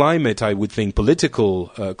climate, I would think, political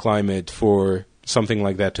climate for something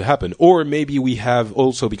like that to happen. Or maybe we have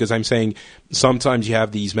also, because I'm saying sometimes you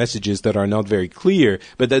have these messages that are not very clear,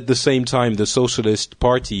 but at the same time the Socialist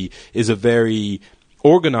Party is a very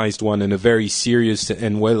organized one and a very serious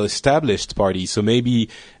and well-established party. So maybe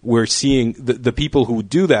we're seeing the people who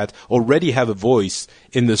do that already have a voice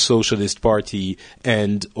in the Socialist Party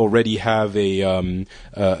and already have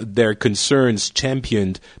their concerns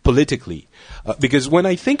championed politically. Because when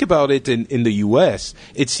I think about it in the U.S.,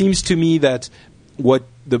 it seems to me that what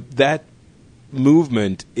that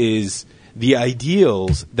movement is, the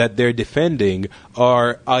ideals that they're defending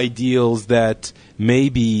are ideals that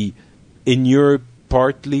maybe in Europe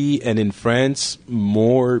partly, and in France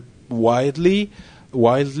more widely,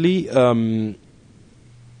 that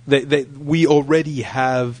we already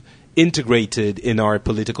have integrated in our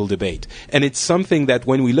political debate. And it's something that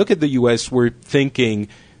when we look at the U.S., we're thinking,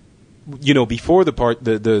 you know, before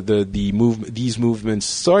these movements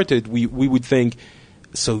started, we would think,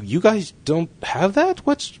 so you guys don't have that?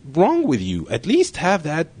 What's wrong with you? At least have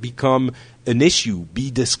that become an issue,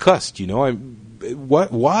 be discussed. You know,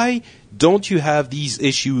 why don't you have these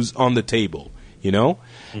issues on the table? You know,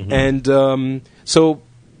 and so.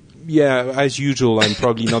 Yeah, as usual, I'm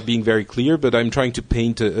probably not being very clear, but I'm trying to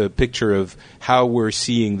paint a picture of how we're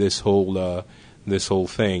seeing this whole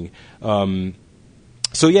thing.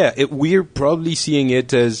 So yeah, we're probably seeing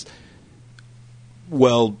it as,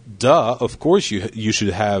 well, duh, of course you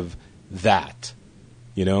should have that.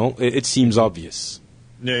 You know, it seems obvious.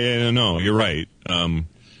 No, you're right. I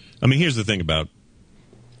mean, here's the thing about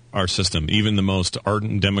our system. Even the most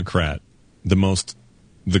ardent Democrat, the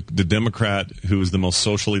Democrat who is the most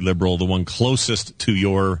socially liberal, the one closest to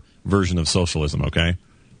your version of socialism, okay?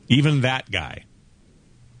 Even that guy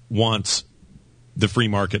wants the free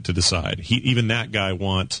market to decide. Even that guy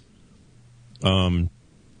wants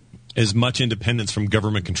as much independence from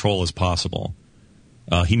government control as possible.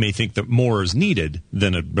 He may think that more is needed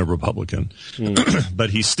than a Republican,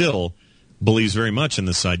 but he still believes very much in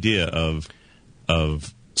this idea of.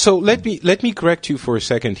 So let me correct you for a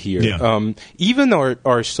second here. Yeah. Even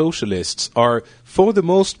our socialists are, for the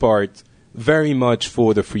most part, very much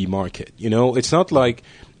for the free market. You know, it's not like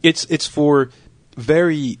it's for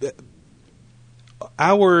very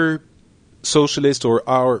our socialists or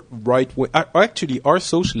our right wing. Actually, our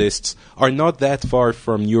socialists are not that far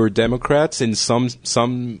from your Democrats in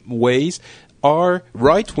some ways. Our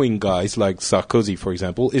right wing guys, like Sarkozy, for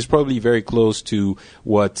example, is probably very close to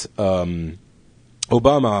what.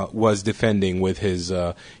 Obama was defending with his,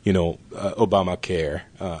 Obamacare,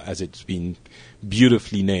 as it's been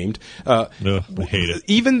beautifully named. I hate it.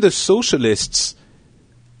 Even the socialists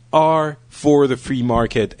are for the free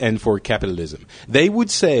market and for capitalism. They would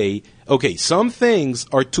say, okay, some things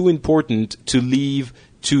are too important to leave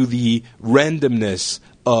to the randomness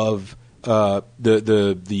of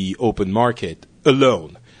the open market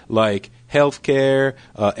alone, like healthcare,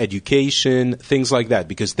 education, things like that,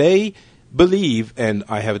 because they believe, and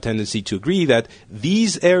I have a tendency to agree, that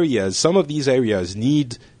some of these areas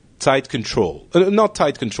need tight control. Not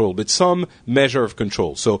tight control, but some measure of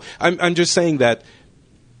control. So I'm just saying that,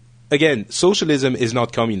 again, socialism is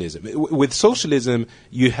not communism. With socialism,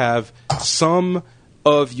 you have some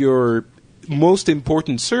of your most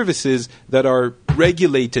important services that are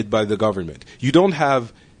regulated by the government. You don't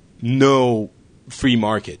have no free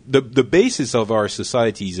market. The basis of our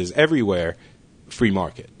societies is everywhere free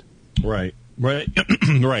market. Right, right.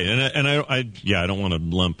 And I don't want to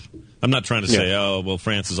lump. I'm not trying to say, oh, well,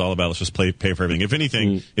 France is all about let's just pay for everything. If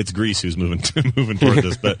anything, it's Greece who's moving toward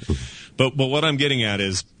this. But what I'm getting at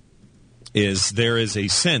is there is a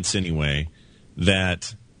sense anyway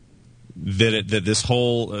that this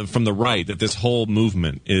whole from the right, that this whole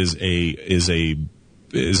movement is a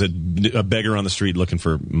beggar on the street looking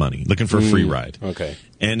for money, looking for a free ride. Okay.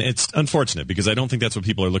 And it's unfortunate because I don't think that's what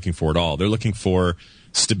people are looking for at all. They're looking for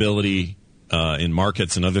stability, in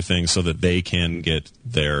markets and other things so that they can get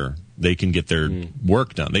their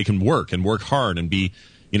work done. They can work and work hard and be,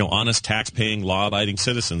 honest, tax-paying, law-abiding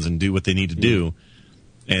citizens and do what they need to do.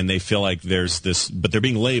 And they feel like there's this, but they're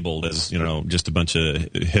being labeled as just a bunch of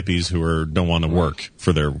hippies who don't want to work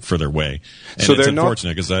for their way. And so it's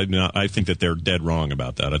unfortunate because I think that they're dead wrong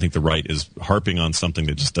about that. I think the right is harping on something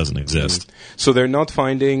that just doesn't exist. So they're not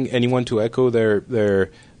finding anyone to echo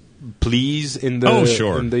their pleas in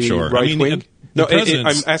the right wing. No,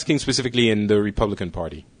 I'm asking specifically in the Republican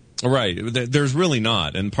Party. Right, there's really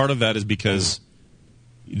not, and part of that is because.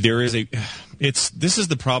 This is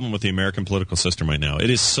the problem with the American political system right now. It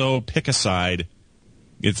is so pick a side.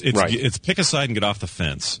 It's pick a side and get off the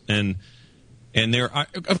fence. And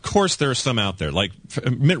of course there are some out there like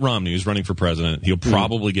Mitt Romney who's running for president. He'll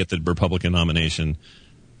probably get the Republican nomination.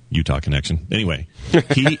 Utah connection. Anyway,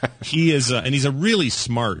 he is and he's a really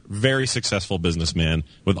smart, very successful businessman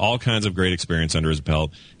with all kinds of great experience under his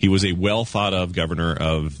belt. He was a well thought of governor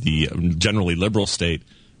of the generally liberal state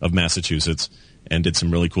of Massachusetts. And did some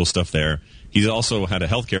really cool stuff there. He's also had a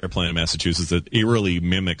health care plan in Massachusetts that eerily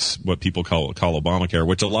mimics what people call Obamacare,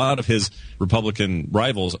 which a lot of his Republican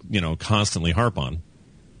rivals, constantly harp on,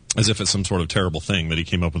 as if it's some sort of terrible thing that he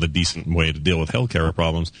came up with a decent way to deal with health care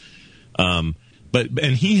problems. But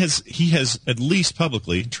he has at least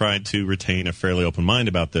publicly tried to retain a fairly open mind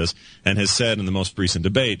about this, and has said in the most recent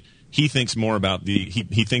debate he thinks more about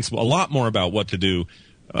he thinks a lot more about what to do.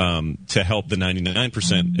 To help the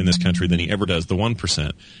 99% in this country than he ever does the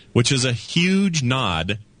 1%, which is a huge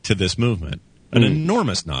nod to this movement, an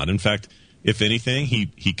enormous nod. In fact, if anything, he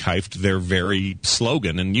kifed their very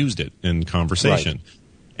slogan and used it in conversation.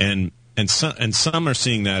 Right. And some are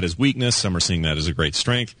seeing that as weakness, some are seeing that as a great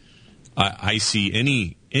strength. I see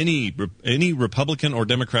any Republican or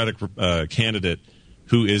Democratic candidate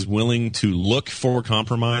who is willing to look for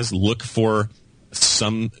compromise, look for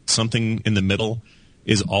something in the middle,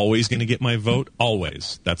 is always going to get my vote.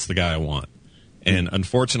 Always. That's the guy I want. And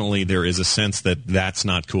unfortunately, there is a sense that that's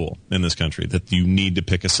not cool in this country, that you need to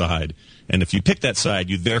pick a side. And if you pick that side,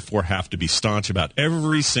 you therefore have to be staunch about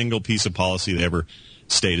every single piece of policy that ever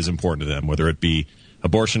state is important to them, whether it be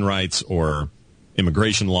abortion rights or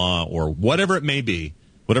immigration law or whatever it may be.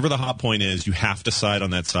 Whatever the hot point is, you have to side on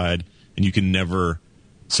that side, and you can never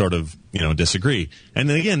sort of, disagree. And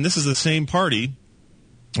then again, this is the same party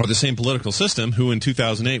or the same political system who in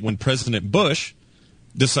 2008, when President Bush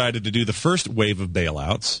decided to do the first wave of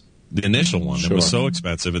bailouts, the initial one that was so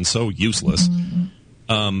expensive and so useless,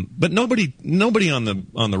 but nobody on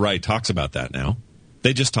the right talks about that now.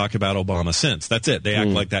 They just talk about Obama since. That's it. They act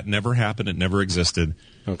like that never happened. It never existed.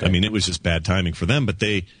 Okay. I mean, it was just bad timing for them. But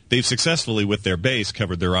they've successfully, with their base,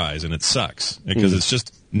 covered their eyes, and it sucks because it's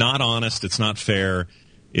just not honest. It's not fair.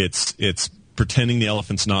 It's pretending the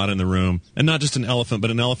elephant's not in the room, and not just an elephant,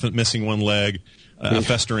 but an elephant missing one leg, a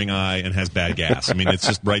festering eye, and has bad gas. I mean, it's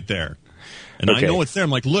just right there. And I know it's there. I'm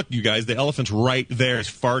like, look, you guys, the elephant's right there. It's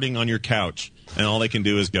farting on your couch, and all they can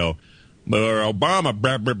do is go, Obama,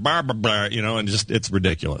 blah, blah, blah, blah, blah, and just it's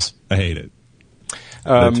ridiculous. I hate it.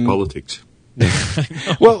 That's politics.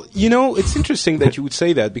 Well, it's interesting that you would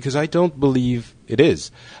say that because I don't believe it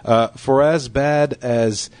is. For as bad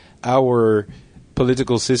as our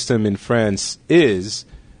political system in France is,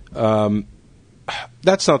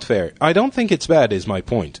 that's not fair. I don't think it's bad, is my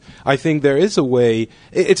point. I think there is a way.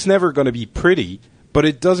 It's never going to be pretty, but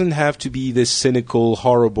it doesn't have to be this cynical,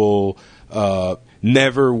 horrible,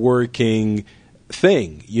 never working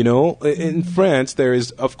thing. In France, there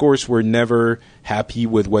is, of course, we're never happy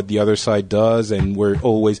with what the other side does, and we're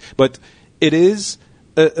always, but it is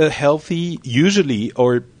a healthy, usually,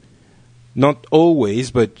 or not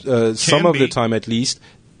always, but some of the time at least,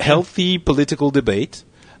 healthy political debate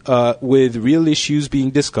with real issues being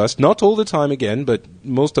discussed. Not all the time, again, but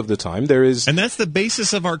most of the time there is. And that's the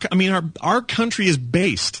basis of our country is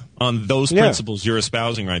based on those principles you're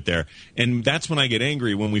espousing right there. And that's when I get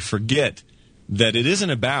angry, when we forget that it isn't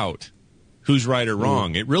about who's right or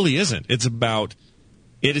wrong. It really isn't. It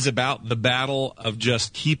is about the battle of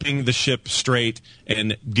just keeping the ship straight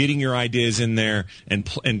and getting your ideas in there and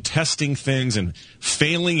testing things and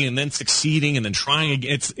failing and then succeeding and then trying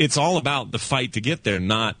again. It's all about the fight to get there,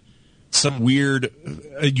 not some weird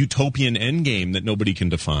utopian endgame that nobody can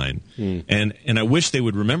define. And I wish they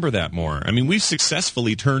would remember that more. I mean, we've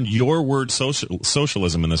successfully turned your word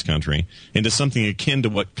socialism in this country into something akin to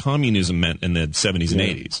what communism meant in the 70s and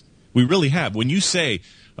 80s. We really have. When you say,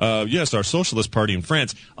 yes, our socialist party in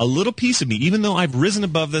France, a little piece of me, even though I've risen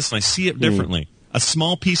above this and I see it differently, a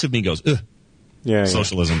small piece of me goes, ugh,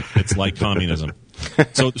 socialism. It's like communism.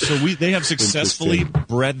 So they have successfully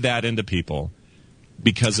bred that into people.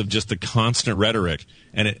 because of just the constant rhetoric,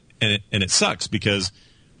 and it sucks because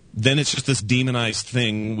then it's just this demonized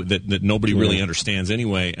thing that nobody really understands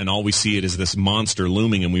anyway, and all we see it is this monster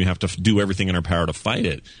looming, and we have to do everything in our power to fight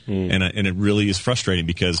it. And it really is frustrating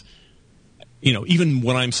because, even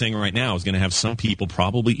what I'm saying right now is going to have some people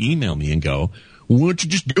probably email me and go, "Why don't you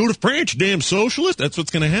just go to France, you damn socialist?" That's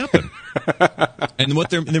what's going to happen. And what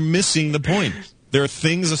they're missing the point. There are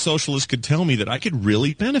things a socialist could tell me that I could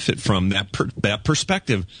really benefit from that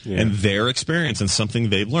perspective and their experience and something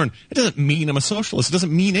they've learned. It doesn't mean I'm a socialist. It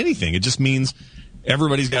doesn't mean anything. It just means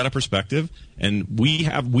everybody's got a perspective, and we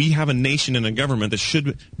have a nation and a government that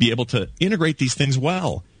should be able to integrate these things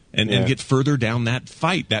well and get further down that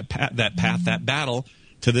fight, that path, that battle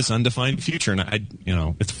to this undefined future.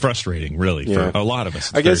 And it's frustrating, really, for a lot of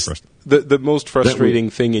us. I guess the most frustrating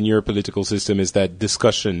thing in your political system is that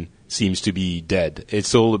discussion seems to be dead.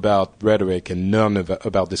 It's all about rhetoric and none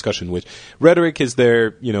about discussion, which rhetoric is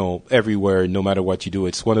there, everywhere, no matter what you do.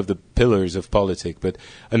 It's one of the pillars of politics. But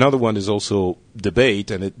another one is also debate,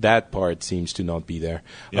 and that part seems to not be there.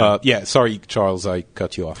 Sorry, Charles, I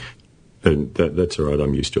cut you off. And that's all right.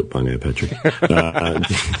 I'm used to it by now, Patrick.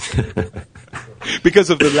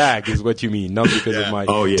 Because of the lag is what you mean, not because of my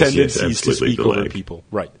tendencies to speak over people.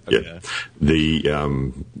 Right. Okay. Yeah.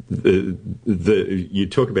 You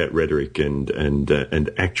talk about rhetoric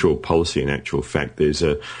and actual policy and actual fact. There's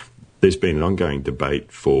been an ongoing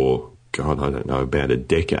debate for, God, I don't know, about a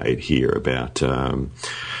decade here about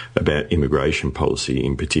immigration policy,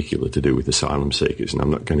 in particular to do with asylum seekers. And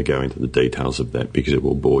I'm not going to go into the details of that because it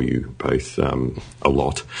will bore you both a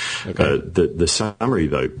lot. Okay. The summary,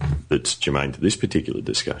 though, that's germane to this particular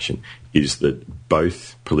discussion is that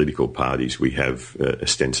both political parties, we have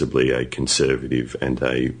ostensibly a conservative and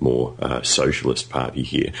a more socialist party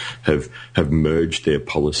here, have merged their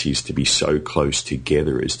policies to be so close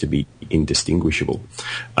together as to be indistinguishable.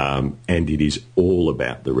 And it is all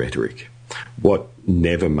about the rhetoric. What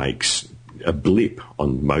never makes a blip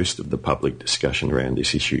on most of the public discussion around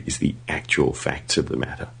this issue is the actual facts of the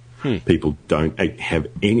matter. People don't have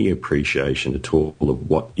any appreciation at all of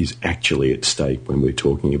what is actually at stake when we're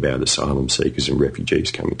talking about asylum seekers and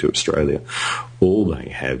refugees coming to Australia. All they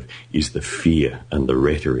have is the fear and the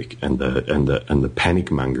rhetoric and the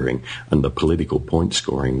panic mongering and the political point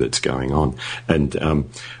scoring that's going on. And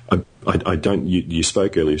I don't. You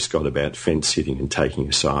spoke earlier, Scott, about fence sitting and taking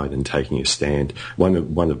a side and taking a stand. One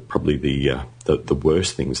of probably the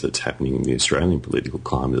worst things that's happening in the Australian political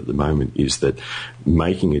climate at the moment is that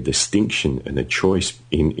making a distinction and a choice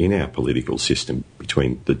in our political system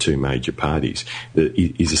between the two major parties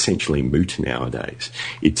is essentially moot nowadays.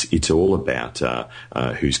 It's all about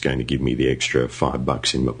who's going to give me the extra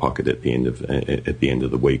 $5 in my pocket at the end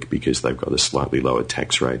of the week because they've got a slightly lower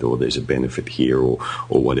tax rate, or there's a benefit here, or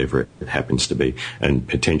whatever it happens to be, and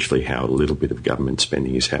potentially how a little bit of government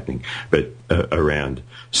spending is happening. But around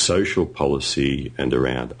social policy and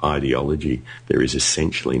around ideology, there is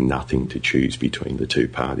essentially nothing to choose between the two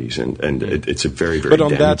parties, and it's a very, very But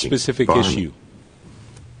on that specific issue?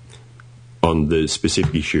 On the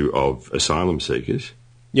specific issue of asylum seekers?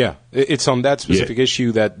 Yeah, it's on that specific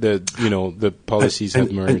issue that the policies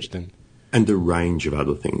have merged and the range of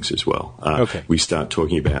other things as well. We start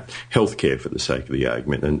talking about healthcare for the sake of the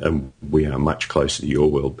argument, and we are much closer to your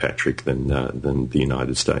world, Patrick, than the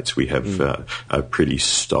United States. We have a pretty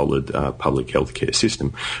solid public healthcare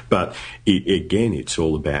system, but it's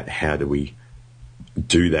all about how do we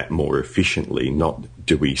do that more efficiently, not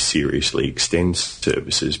do we seriously extend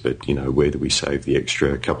services, but, where do we save the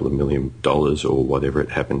extra couple of $1 million or whatever it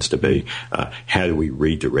happens to be? How do we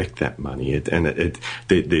redirect that money?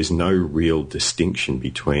 There's no real distinction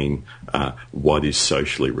between what is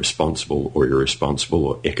socially responsible or irresponsible,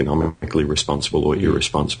 or economically responsible or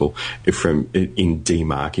irresponsible, in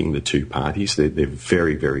demarking the two parties. They're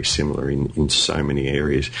very, very similar in so many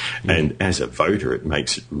areas. And as a voter, it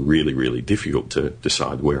makes it really, really difficult to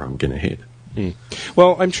decide where I'm going to head.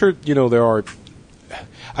 Well, I'm sure, there are...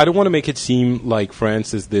 I don't want to make it seem like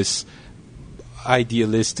France is this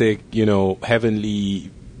idealistic,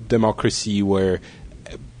 heavenly democracy where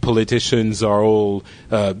politicians are all,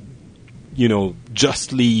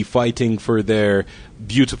 justly fighting for their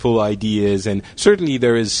beautiful ideas. And certainly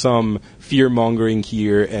there is some fear-mongering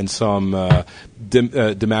here and some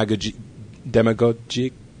demagogy.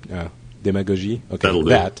 Okay, that'll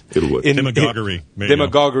that. It'll work. Demagoguery.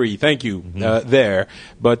 Demagoguery, thank you, there.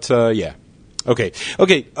 But, Okay.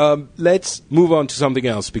 Let's move on to something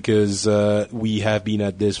else because we have been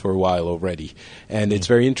at this for a while already, and it's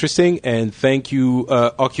very interesting. And thank you,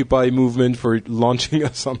 Occupy movement, for launching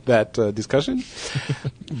us on that discussion.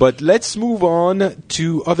 But let's move on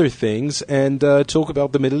to other things and talk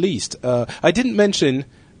about the Middle East. I didn't mention,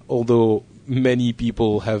 although many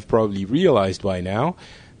people have probably realized by now,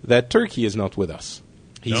 that Turkey is not with us.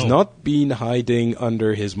 He's not been hiding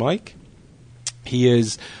under his mic. He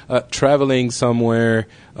is traveling somewhere.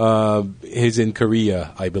 He's in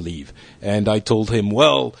Korea, I believe. And I told him,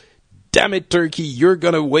 well, damn it, Turkey, you're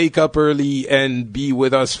going to wake up early and be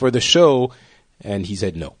with us for the show. And he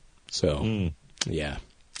said no. So, yeah,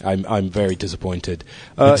 I'm very disappointed.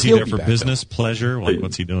 Is he there for business, pleasure?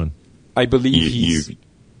 What's he doing? I believe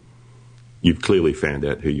You've clearly found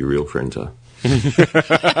out who your real friends are.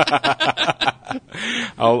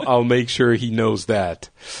 I'll make sure he knows that.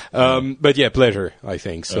 But yeah, pleasure, I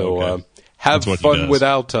think. So have fun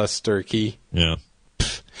without us, Turkey. Yeah.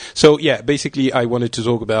 So yeah, basically I wanted to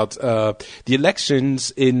talk about the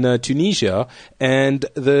elections in Tunisia and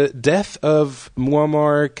the death of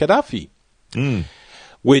Muammar Gaddafi,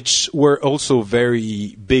 which were also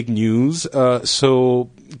very big news. So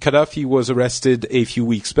Gaddafi was arrested a few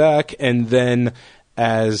weeks back, and then,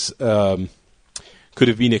 as could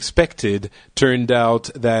have been expected, turned out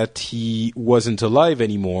that he wasn't alive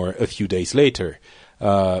anymore a few days later.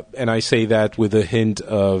 And I say that with a hint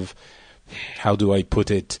of, how do I put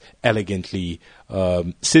it elegantly,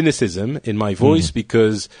 cynicism in my voice,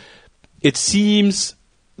 because it seems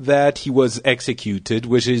that he was executed,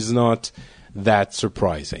 which is not that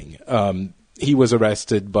surprising. He was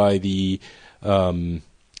arrested by the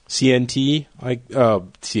CNT,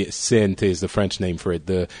 CNT is the French name for it,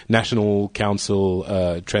 the National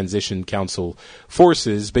Council, Transition Council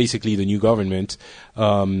Forces, basically the new government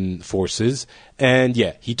forces. And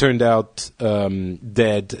yeah, he turned out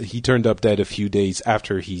dead. He turned up dead a few days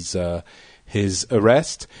after his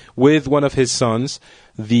arrest with one of his sons.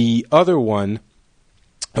 The other one,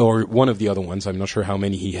 or one of the other ones, I'm not sure how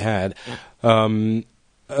many he had, Saif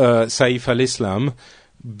al-Islam,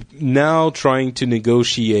 now trying to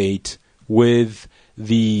negotiate with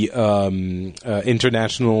the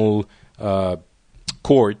international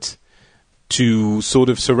court to sort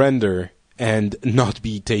of surrender and not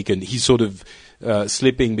be taken. He's sort of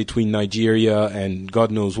slipping between Nigeria and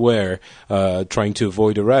God knows where, trying to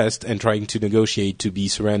avoid arrest and trying to negotiate to be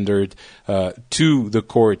surrendered to the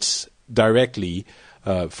courts directly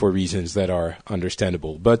for reasons that are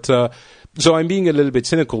understandable. But so I'm being a little bit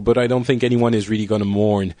cynical, but I don't think anyone is really going to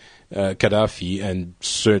mourn Gaddafi, and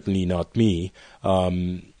certainly not me.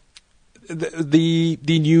 The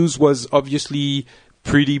news was obviously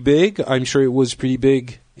pretty big. I'm sure it was pretty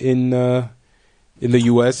big in the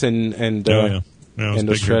U.S. and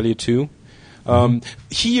Australia too.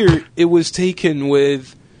 Here it was taken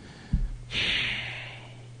with,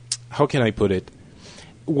 how can I put it,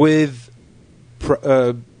 with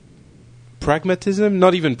pragmatism,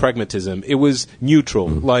 not even pragmatism. It was neutral.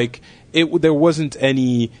 Like there wasn't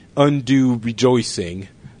any undue rejoicing.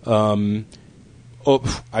 I'm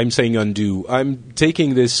saying undue. I'm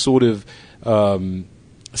taking this sort of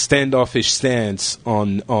standoffish stance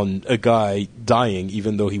on a guy dying,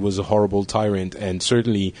 even though he was a horrible tyrant. And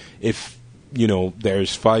certainly, if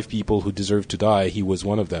there's 5 people who deserve to die, he was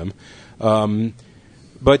one of them.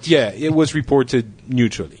 But yeah, it was reported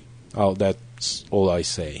neutrally. That's all I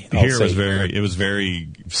say. It was very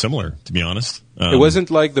similar, to be honest. It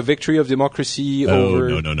wasn't like the victory of democracy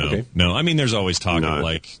over... No. Okay. No, I mean, there's always talk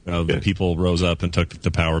of the people rose up and took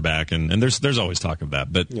the power back, and there's always talk of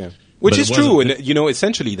that. But yeah, which is true, and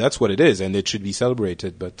essentially that's what it is, and it should be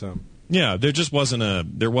celebrated. But yeah, there wasn't a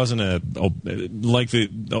like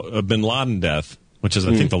the Bin Laden death, which is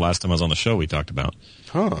I think the last time I was on the show we talked about.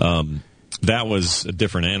 That was a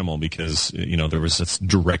different animal because there was this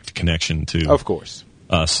direct connection to, of course,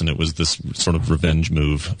 us, and it was this sort of revenge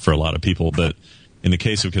move for a lot of people. But in the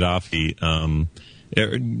case of Gaddafi,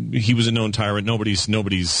 he was a known tyrant.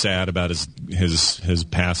 Nobody's sad about his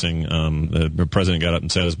passing. The president got up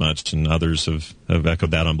and said as much, and others have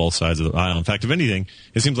echoed that on both sides of the aisle. In fact, if anything,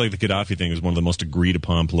 it seems like the Gaddafi thing is one of the most agreed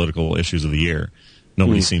upon political issues of the year.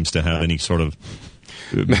 Nobody seems to have any sort of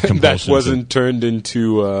that wasn't turned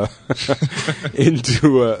into a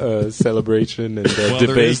celebration and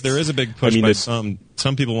debate. There is a big push by some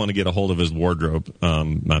people want to get a hold of his wardrobe. No,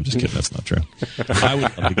 I'm just kidding. That's not true. I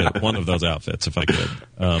would love to get one of those outfits if I could.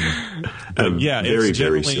 Yeah, very, it's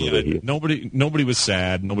very generally nobody was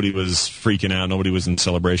sad. Nobody was freaking out. Nobody was in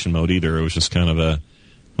celebration mode either. It was just kind of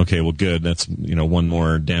okay, well, good. That's one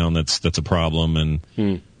more down. That's a problem.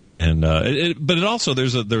 And but it also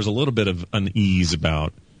there's a little bit of unease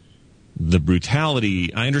about the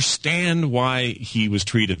brutality. I understand why he was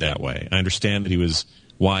treated that way. I understand that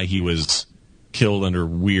why he was killed under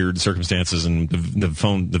weird circumstances, and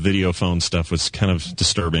the video phone stuff was kind of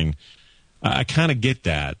disturbing. I kind of get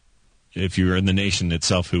that if you're in the nation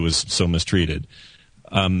itself who was so mistreated.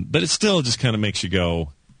 But it still just kind of makes you go,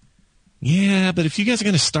 yeah, but if you guys are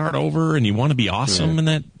going to start over and you want to be awesome in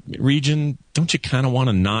that region, don't you kind of want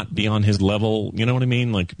to not be on his level? You know what I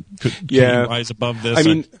mean? Like, could you rise above this? I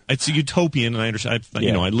mean, it's a utopian, and I understand.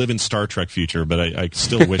 I live in Star Trek future, but I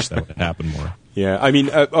still wish that would happen more. Yeah, I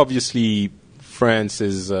mean, obviously, France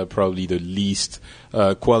is probably the least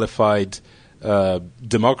qualified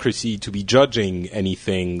democracy to be judging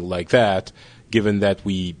anything like that, given that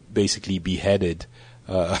we basically beheaded,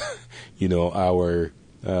 our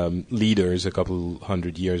leaders a couple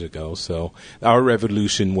hundred years ago. So our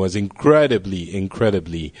revolution was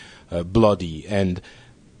incredibly bloody, and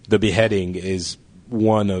the beheading is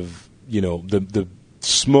one of the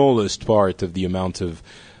smallest part of the amount of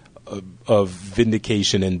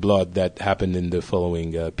vindication and blood that happened in the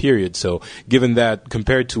following period. So given that,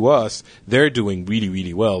 compared to us, they're doing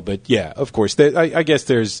really well. But yeah, of course, I guess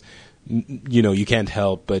there's you can't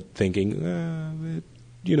help but thinking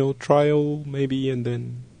trial maybe, and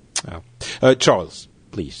then Charles,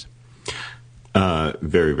 please.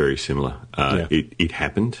 Very, very similar. It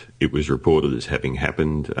happened. It was reported as having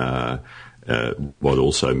happened. What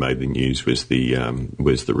also made the news was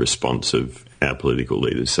the response of our political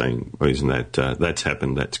leaders saying, "Well, isn't that's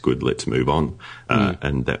happened? That's good. Let's move on."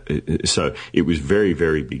 So it was very,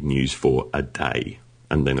 very big news for a day,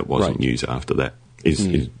 and then it wasn't news after that.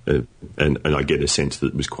 And I get a sense that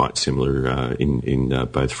it was quite similar in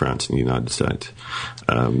both France and the United States.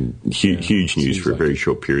 Huge news for a very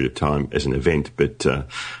short period of time as an event, but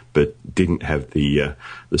didn't have the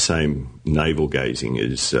same navel gazing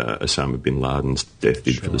as Osama bin Laden's death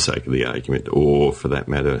did, for the sake of the argument, or for that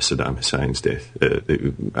matter Saddam Hussein's death.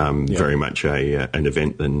 Very much an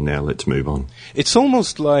event. Then now let's move on. It's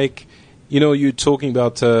almost like, you're talking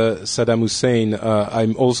about Saddam Hussein.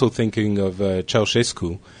 I'm also thinking of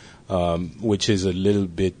Ceausescu, which is a little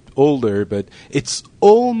bit older, but it's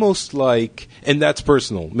almost like, and that's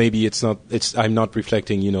personal. Maybe it's not. I'm not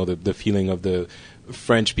reflecting, the feeling of the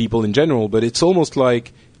French people in general, but it's almost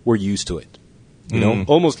like we're used to it.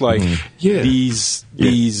 Almost like these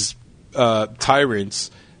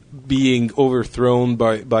tyrants being overthrown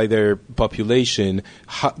by their population,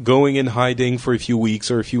 going in hiding for a few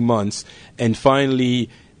weeks or a few months, and finally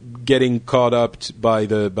getting caught up by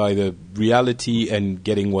the reality and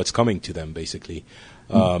getting what's coming to them, basically.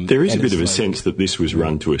 There is a bit of a sense that this was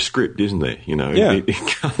run to a script, isn't there?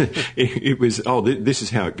 It was, this is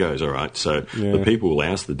how it goes, all right. So the people will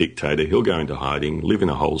oust the dictator, he'll go into hiding, live in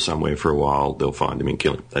a hole somewhere for a while, they'll find him and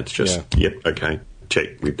kill him. That's just, okay.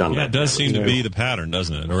 Check. We've done that. It does seem to be the pattern,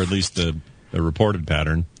 doesn't it? Or at least the reported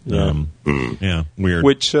pattern. Weird.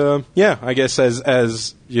 Which, I guess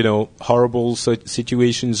as horrible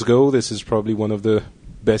situations go, this is probably one of the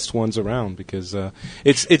best ones around, because I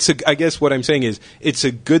guess what I'm saying is it's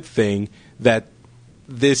a good thing that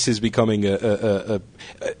this is becoming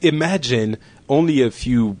imagine only a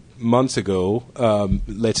few months ago,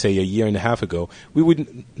 let's say a year and a half ago, we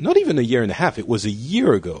would not even a year and a half, it was a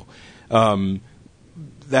year ago.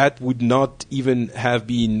 That would not even have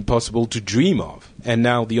been possible to dream of. And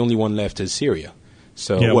now the only one left is Syria.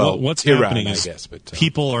 So, what's Iran, happening is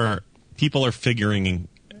people are figuring,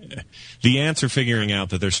 the ants are figuring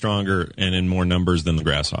out that they're stronger and in more numbers than the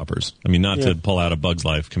grasshoppers. I mean, not to pull out a Bug's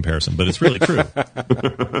Life comparison, but it's really true.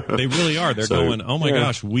 They really are. They're going, oh my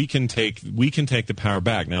gosh, we can take the power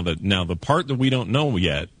back. Now the part that we don't know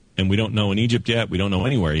yet, and we don't know in Egypt yet, we don't know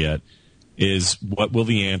anywhere yet, is what will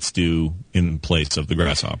the ants do in place of the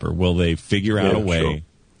grasshopper? Will they figure out a way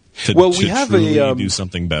to truly do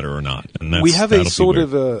something better or not? And we have a sort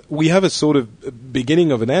of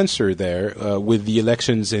beginning of an answer there with the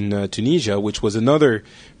elections in Tunisia, which was another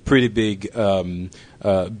pretty big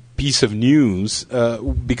piece of news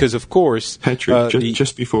because, of course, Patrick.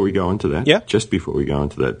 Just before we go into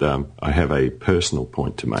that, I have a personal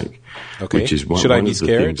point to make. Okay. Which is Should I be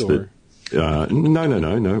scared? Or? No.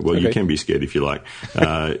 Well, okay. You can be scared if you like.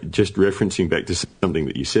 Just referencing back to something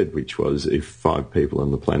that you said, which was if 5 people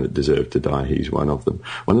on the planet deserve to die, he's one of them.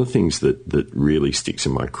 One of the things that really sticks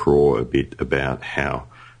in my craw a bit about how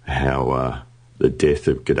the death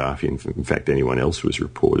of Gaddafi, and in fact anyone else was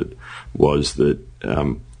reported, was that,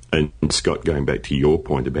 and Scott, going back to your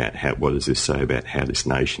point about what does this say about how this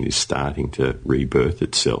nation is starting to rebirth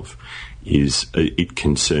itself, is it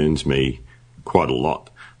concerns me quite a lot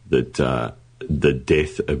that the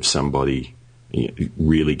death of somebody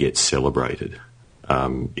really gets celebrated.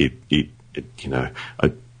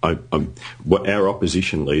 What our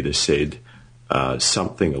opposition leader said,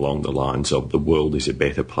 something along the lines of the world is a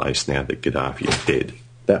better place now that Gaddafi is dead.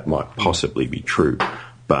 That might possibly be true,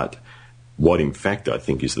 but what in fact I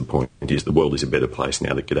think is the point is the world is a better place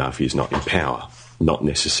now that Gaddafi is not in power, not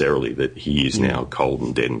necessarily that he is now cold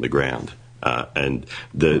and dead in the ground. And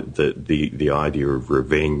the idea of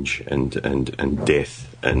revenge and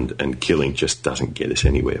death and killing just doesn't get us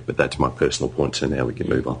anywhere. But that's my personal point, so now we can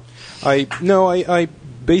move on. I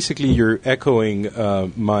basically you're echoing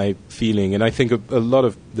my feeling, and I think a lot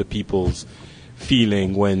of the people's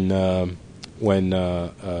feeling when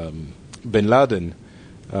Bin Laden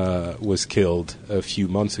was killed a few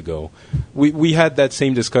months ago. We had that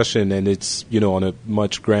same discussion, and it's on a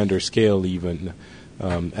much grander scale even.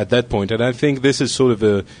 At that point, and I think this is sort of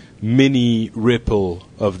a mini ripple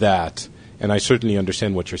of that, and I certainly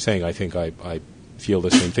understand what you're saying. I think I feel the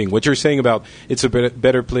same thing. What you're saying about it's a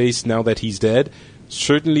better place now that he's dead,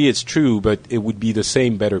 certainly it's true, but it would be the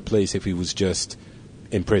same better place if he was just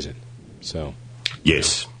in prison. So,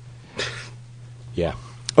 yes. Yeah.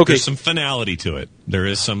 Okay. There's some finality to it. There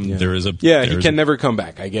is some. Yeah. There is a. Yeah, he can never come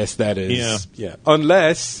back. I guess that is. Yeah.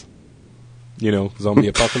 Unless, zombie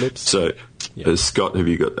apocalypse. So. Yeah. Scott, have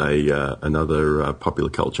you got another popular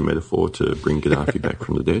culture metaphor to bring Gaddafi back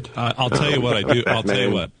from the dead? I'll tell you what I do. I'll tell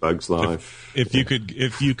you what. Bug's Life. If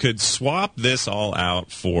you could swap this all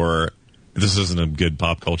out for, this isn't a good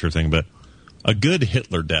pop culture thing, but a good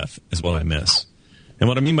Hitler death is what I miss. And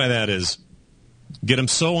what I mean by that is get him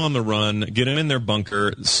so on the run, get him in their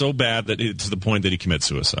bunker so bad that to the point that he commits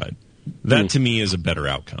suicide. That to me is a better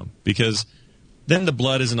outcome, because then the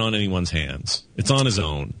blood isn't on anyone's hands. It's on his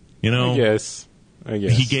own. I guess.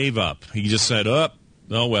 He gave up. He just said, oh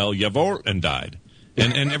well, Yavor, and died.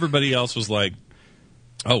 And everybody else was like,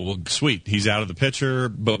 oh, well, sweet. He's out of the picture,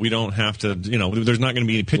 but we don't have to, there's not going to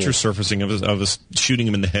be any picture surfacing of us shooting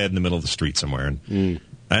him in the head in the middle of the street somewhere. And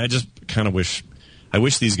I just kind of wish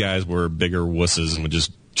these guys were bigger wusses and would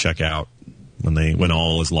just check out when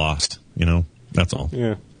all is lost. That's all.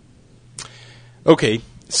 Yeah. Okay.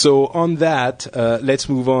 So on that, let's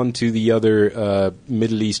move on to the other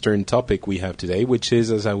Middle Eastern topic we have today, which is,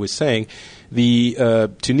 as I was saying, the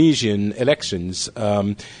Tunisian elections.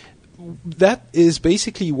 That is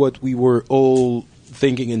basically what we were all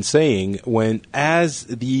thinking and saying when, as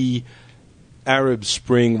the Arab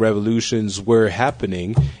Spring revolutions were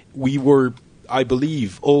happening, we were, I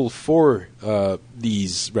believe, all for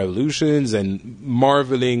these revolutions and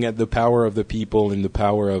marveling at the power of the people and the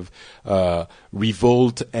power of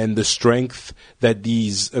revolt and the strength that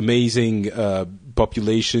these amazing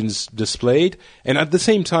populations displayed. And at the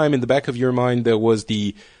same time, in the back of your mind, there was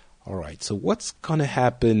all right, so what's going to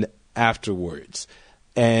happen afterwards?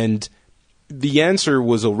 And the answer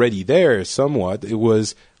was already there somewhat. It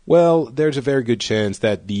was, well, there's a very good chance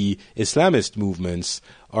that the Islamist movements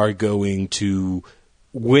are going to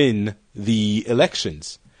win the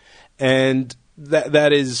elections. And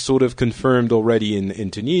that is sort of confirmed already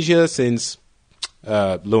in Tunisia, since,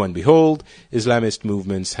 lo and behold, Islamist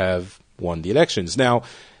movements have won the elections. Now,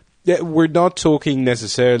 we're not talking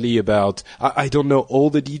necessarily about, I don't know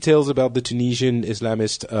all the details about the Tunisian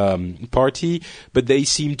Islamist party, but they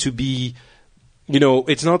seem to be,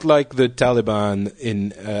 it's not like the Taliban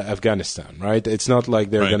in Afghanistan, right? It's not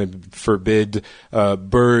like they're going to forbid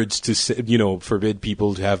birds to, forbid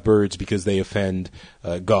people to have birds because they offend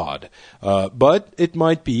God. But it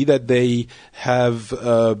might be that they have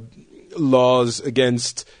laws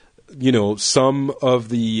against, some of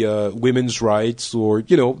the women's rights, or,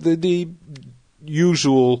 the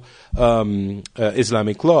usual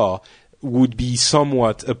Islamic law would be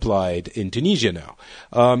somewhat applied in Tunisia now.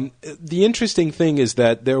 The interesting thing is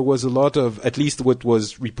that there was a lot of, at least what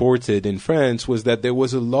was reported in France, was that there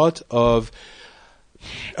was a lot of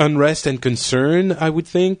unrest and concern, I would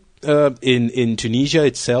think, in Tunisia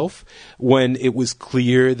itself, when it was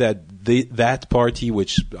clear that that party,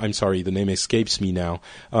 which, I'm sorry, the name escapes me now,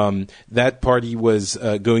 that party was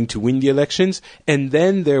going to win the elections. And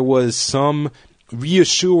then there was some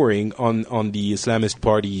reassuring on the Islamist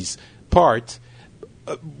party's part,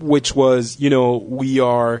 which was, we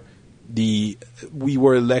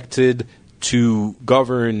were elected to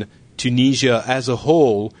govern Tunisia as a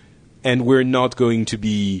whole, and we're not going to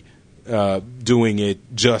be doing it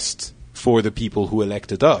just for the people who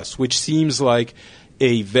elected us, which seems like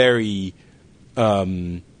a very a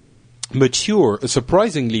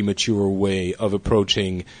surprisingly mature way of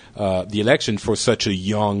approaching the election for such a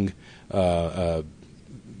young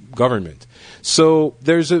government. So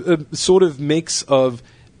there's a sort of mix of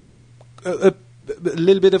a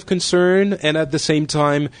little bit of concern, and at the same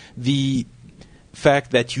time, the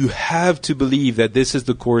fact that you have to believe that this is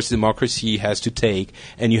the course democracy has to take,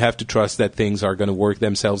 and you have to trust that things are going to work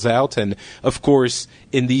themselves out. And of course,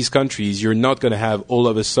 in these countries, you're not going to have all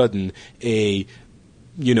of a sudden they're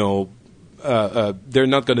not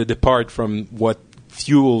going to depart from what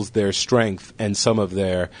fuels their strength and some of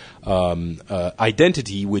their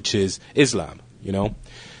identity, which is Islam.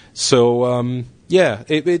 So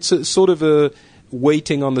it's a sort of a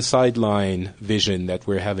waiting on the sideline vision that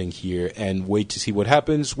we're having here, and wait to see what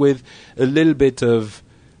happens with a little bit of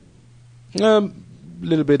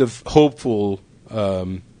hopeful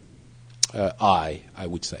eye, I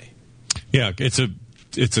would say. Yeah, it's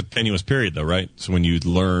a tenuous period though, right? So when you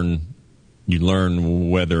learn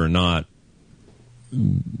whether or not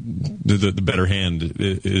the better hand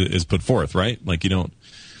is put forth, right? Like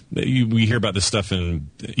we hear about this stuff in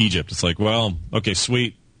Egypt. It's like, well, okay,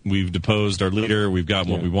 sweet. We've deposed our leader. We've got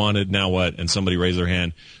what we wanted. Now what? And somebody raised their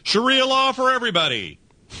hand. Sharia law for everybody.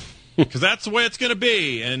 Because that's the way it's going to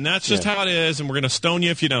be. And that's just how it is. And we're going to stone you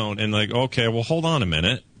if you don't. And like, okay, well, hold on a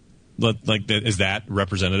minute. Is that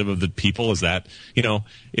representative of the people? Is that,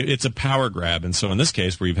 it's a power grab. And so in this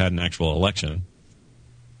case, where you've had an actual election,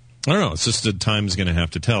 I don't know. It's just that time's going to have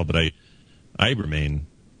to tell. But I'm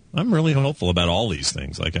really hopeful about all these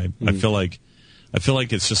things. Like, I feel like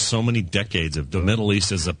it's just so many decades of the Middle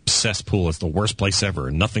East is a cesspool. It's the worst place ever,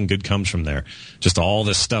 and nothing good comes from there. Just all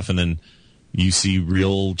this stuff, and then you see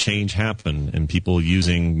real change happen, and people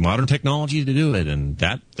using modern technology to do it, and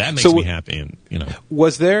that makes me happy. And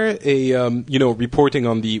was there a reporting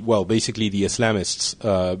on basically the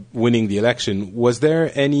Islamists winning the election? Was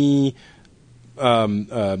there any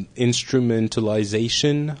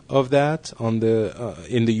instrumentalization of that on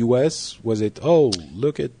in the U.S.? Was it,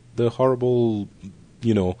 look at the horrible,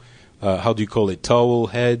 how do you call it, towel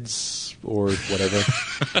heads or whatever?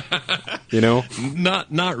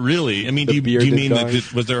 Not really. I mean, do you mean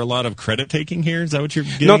was there a lot of credit taking here? Is that what you're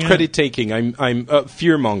getting Not at? credit taking. I'm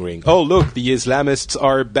fear mongering. Oh, look, the Islamists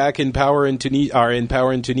are back in power in Tunisia. Are in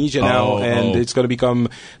power in Tunisia now, and it's going to become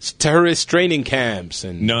terrorist training camps.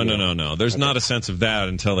 And no. There's not a sense of that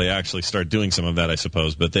until they actually start doing some of that, I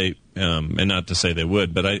suppose. But they, and not to say they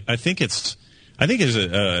would, but I think it's. I think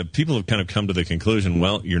people have kind of come to the conclusion,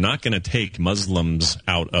 well, you're not going to take Muslims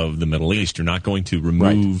out of the Middle East. You're not going to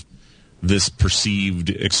remove this perceived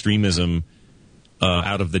extremism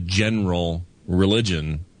out of the general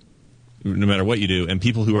religion, no matter what you do. And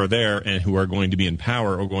people who are there and who are going to be in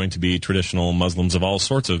power are going to be traditional Muslims of all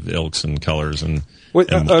sorts of ilks and colors. And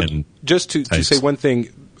just to say one thing,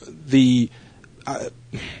 the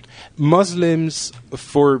Muslims,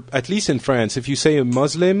 at least in France, if you say a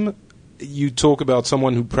Muslim, you talk about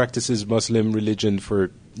someone who practices Muslim religion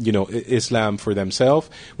for, Islam for themselves.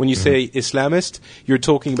 When you say Islamist, you're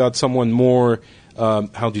talking about someone more,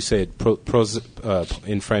 how do you say it?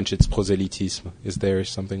 In French, it's prosélytisme. Is there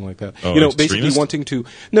something like that? Basically wanting to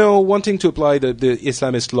apply the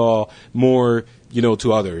Islamist law more,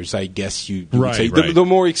 to others, I guess you would say. Right. The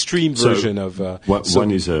more extreme version of...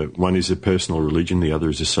 one is a personal religion, the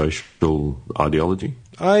other is a social ideology?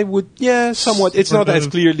 I would, somewhat. It's not as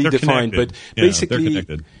clearly defined, but basically...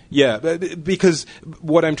 Yeah, because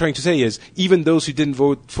what I'm trying to say is, even those who didn't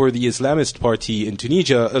vote for the Islamist party in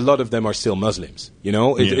Tunisia, a lot of them are still Muslims.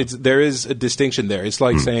 There is a distinction there. It's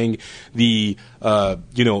like saying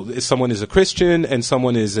someone is a Christian and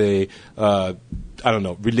someone is a,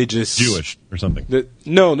 religious... Jewish or something.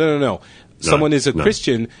 No. Someone is a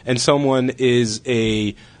Christian and someone is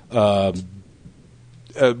a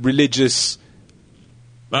religious...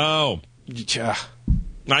 Oh.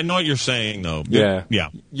 I know what you're saying, though. Yeah.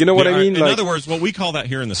 You know what I mean? In other words, what we call that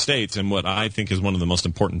here in the States, and what I think is one of the most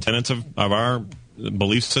important tenets of our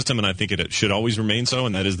belief system, and I think it should always remain so,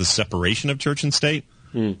 and that is the separation of church and state.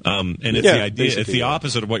 And it's the idea. It's the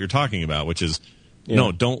opposite of what you're talking about, which is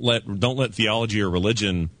no, don't let theology or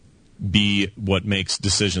religion be what makes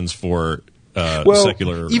decisions for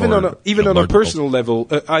secular. Even on a personal level,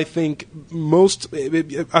 I think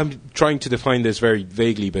I'm trying to define this very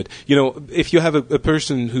vaguely, but if you have a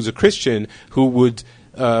person who's a Christian who would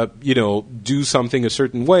do something a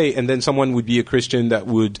certain way, and then someone would be a Christian that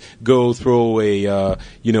would go throw a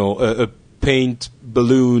paint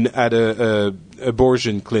balloon at a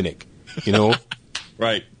abortion clinic,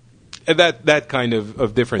 right. That kind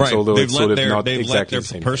of difference, right. Although it's sort of not exactly the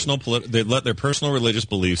same. They've let their personal religious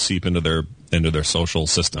beliefs seep into their social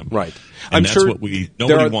system. Right. And I'm that's sure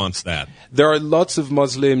nobody wants that. There are lots of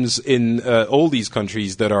Muslims in all these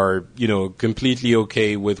countries that are, completely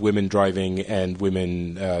okay with women driving and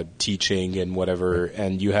women teaching and whatever.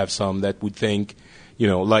 And you have some that would think,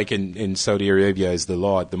 like in Saudi Arabia is the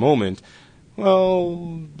law at the moment.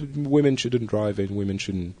 Well, women shouldn't drive and women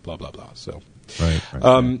shouldn't blah blah blah. So, right.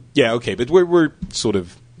 Yeah, okay, but we're sort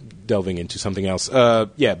of delving into something else.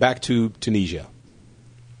 Back to Tunisia.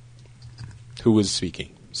 Who was speaking?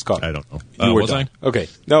 Scott. I don't know. You were was done. I? Okay.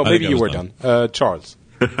 No, maybe you were done. Charles.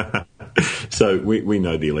 So we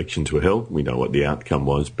know the elections were held. We know what the outcome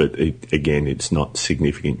was, but it's not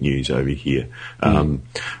significant news over here.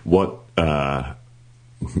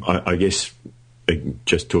 I guess,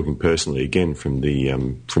 just talking personally again from the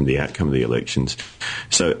outcome of the elections.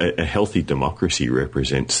 So a healthy democracy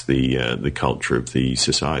represents the culture of the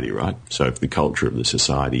society, right? So if the culture of the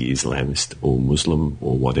society is Islamist or Muslim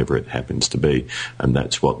or whatever it happens to be, and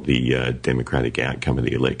that's what the democratic outcome of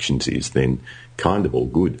the elections is, then kind of all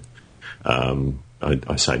good.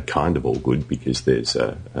 I say kind of all good because there's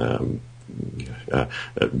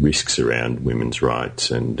risks around women's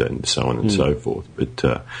rights and so on and so forth. But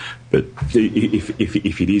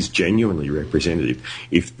if it is genuinely representative,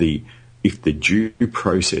 if the due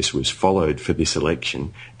process was followed for this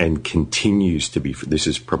election and continues to be, this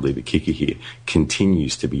is probably the kicker here,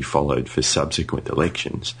 continues to be followed for subsequent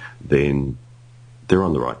elections, then they're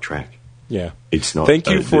on the right track. Yeah, it's not. Thank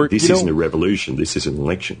you for this. Isn't a revolution. This is an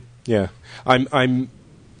election. Yeah, I'm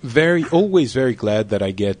always very glad that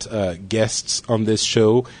I get guests on this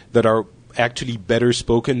show that are actually better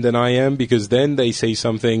spoken than I am, because then they say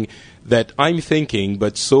something that I'm thinking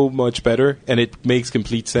but so much better, and it makes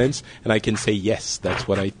complete sense, and I can say yes, that's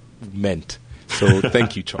what I meant. So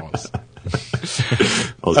thank you, Charles.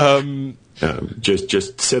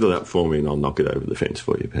 Just set it up for me and I'll knock it over the fence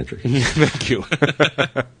for you, Patrick. Thank you.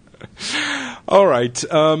 All right.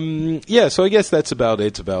 So I guess that's about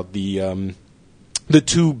it about the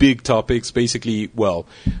two big topics, basically. Well,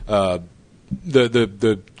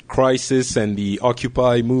 the crisis and the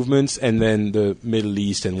Occupy movements, and then the Middle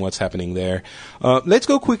East and what's happening there. Let's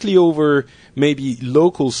go quickly over maybe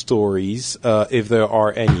local stories, if there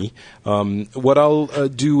are any. What I'll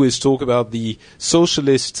do is talk about the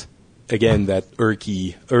socialist, again, that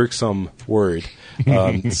irksome word,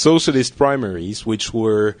 socialist primaries, which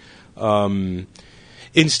were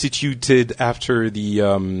instituted after the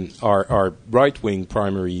our right-wing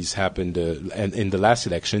primaries happened, and in the last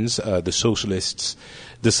elections, the socialists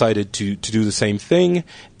decided to do the same thing.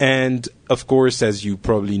 And of course, as you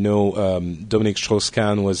probably know, Dominique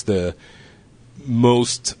Strauss-Kahn was the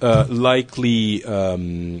most likely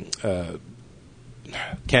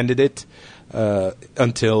candidate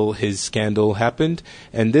until his scandal happened.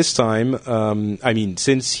 And this time,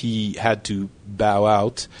 since he had to bow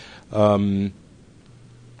out, oh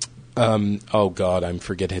God, I'm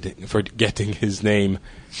forgetting his name.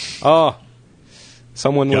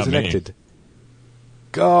 Someone was elected.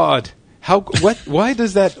 God, why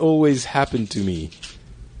does that always happen to me?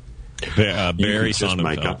 Barry, just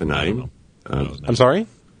make up a name. I'm sorry?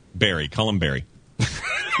 Barry, call him Barry.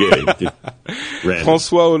 Yeah,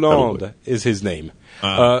 François Hollande is his name.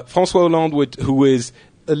 François Hollande, who is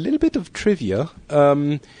a little bit of trivia.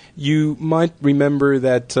 You might remember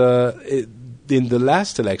that in the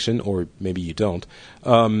last election, or maybe you don't.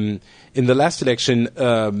 In the last election,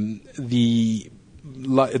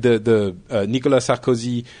 Nicolas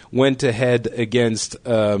Sarkozy went ahead against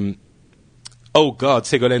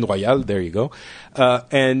Ségolène Royal. There you go,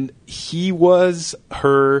 and he was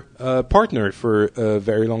her partner for a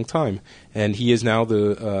very long time, and he is now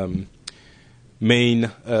the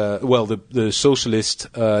main, the socialist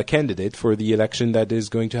candidate for the election that is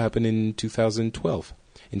going to happen in 2012.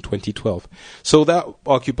 So that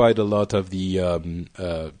occupied a lot of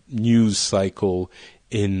the news cycle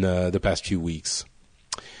in the past few weeks.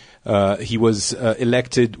 He was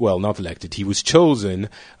he was chosen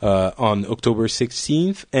on October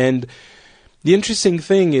 16th. And the interesting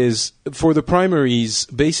thing is, for the primaries,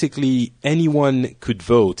 basically anyone could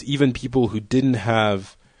vote, even people who didn't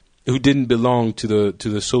belong to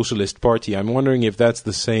the Socialist Party. I'm wondering if that's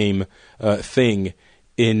the same thing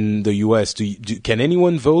in the U.S. Can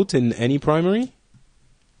anyone vote in any primary?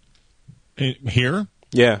 Here?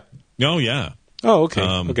 Yeah. Oh, yeah. Oh, okay.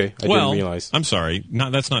 Okay. I didn't realize. I'm sorry.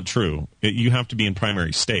 That's not true. You have to be in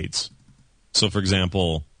primary states. So, for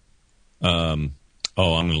example, I'm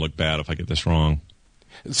going to look bad if I get this wrong.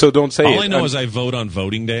 So don't say it. All I know is I vote on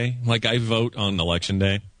voting day. Like, I vote on election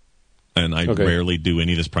day. And I rarely do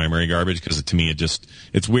any of this primary garbage because, to me,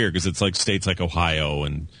 it's weird because it's like states like Ohio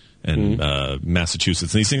and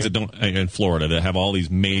Massachusetts and these things that don't, in Florida, that have all these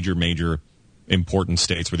major important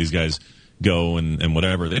states where these guys go and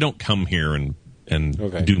whatever. They don't come here and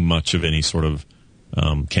do much of any sort of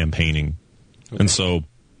campaigning. Okay. And so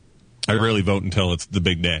I rarely vote until it's the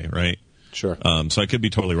big day, right? Sure. So I could be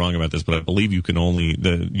totally wrong about this, but I believe you can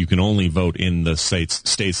only vote in the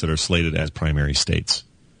states that are slated as primary states.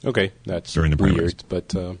 Okay, that's during the primaries. Weird,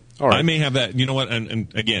 but all right. I may have that. You know what?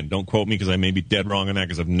 And again, don't quote me because I may be dead wrong on that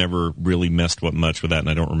because I've never really messed much with that, and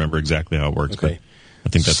I don't remember exactly how it works. Okay. But I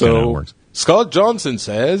think that's kind of how it works. Scott Johnson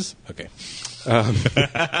says, okay. Yeah,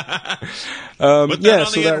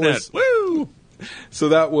 so that was woo. So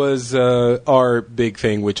that was our big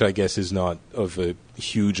thing, which I guess is not of a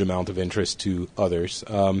huge amount of interest to others.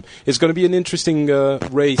 It's going to be an interesting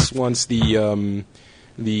race once the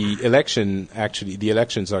elections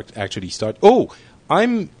actually start. Oh,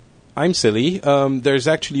 I'm silly. There's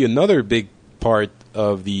actually another big part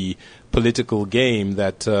of the political game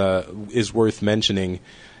that is worth mentioning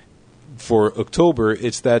for October.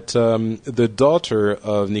 It's that the daughter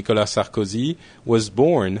of Nicolas Sarkozy was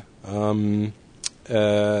born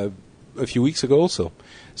a few weeks ago also.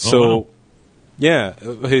 So, wow. Yeah,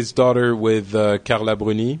 his daughter with Carla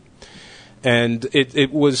Bruni. And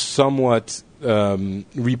it was somewhat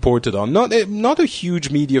reported on. Not a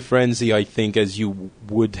huge media frenzy, I think, as you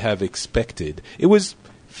would have expected. It was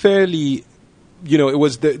fairly...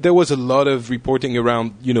 there was a lot of reporting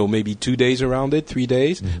around, maybe 2 days around it, 3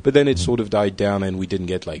 days, but then it sort of died down and we didn't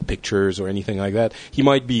get pictures or anything like that. He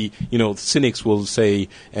might be, cynics will say,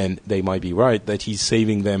 and they might be right, that he's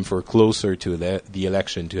saving them for closer to the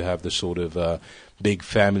election to have the sort of big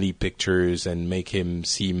family pictures and make him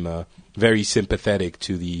seem very sympathetic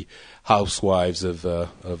to the housewives of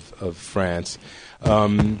France.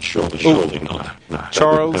 Surely not. No.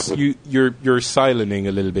 Charles, you're silencing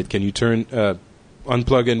a little bit. Can you turn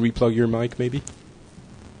unplug and replug your mic, maybe?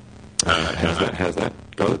 Has that?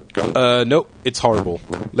 Got it? No, it's horrible.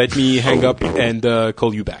 Let me hang up and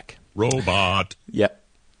call you back. Robot. Yeah.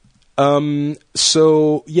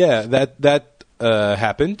 So yeah, that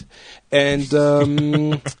happened, and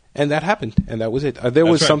and that happened, and that was it. There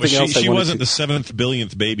was something else. She wasn't the 7th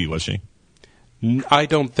billionth baby, was she? I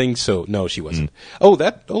don't think so. No, she wasn't. Oh,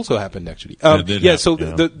 that also happened, actually. So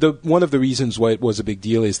the one of the reasons why it was a big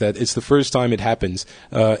deal is that it's the first time it happens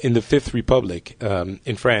in the Fifth Republic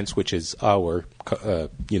in France, which is our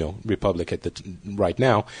republic right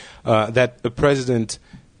now, that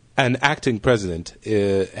an acting president,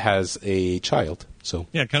 has a child. So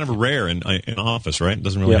yeah, kind of rare in office, right? It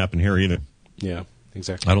doesn't really happen here either. Yeah,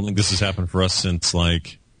 exactly. I don't think this has happened for us since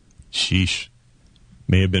sheesh.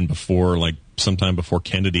 May have been before, sometime before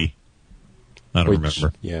Kennedy. I don't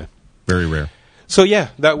remember. Yeah. Very rare. So, yeah,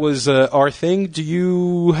 that was our thing. Do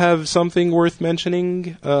you have something worth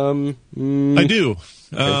mentioning? I do.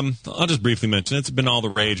 Okay. I'll just briefly mention it's been all the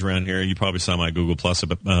rage around here. You probably saw my Google Plus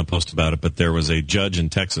post about it, but there was a judge in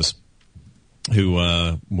Texas who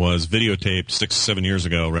was videotaped 6-7 years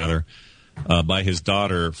ago, rather, by his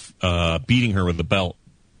daughter beating her with a belt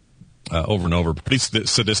over and over, pretty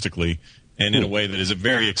sadistically, and in a way that is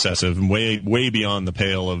very excessive and way beyond the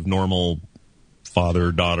pale of normal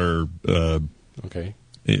father-daughter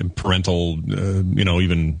parental,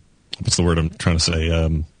 even, what's the word I'm trying to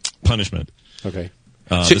say, punishment. Okay.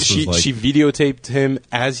 She videotaped him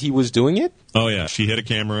as he was doing it? Oh, yeah. She hid a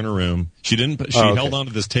camera in her room. She held on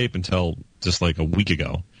to this tape until just a week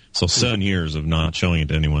ago. So 7 years of not showing it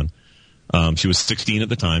to anyone. She was 16 at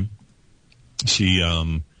the time. She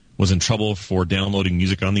was in trouble for downloading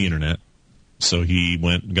music on the internet. So he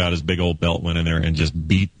got his big old belt, went in there and just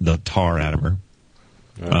beat the tar out of her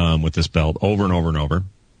with this belt over and over and over.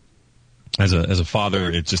 As a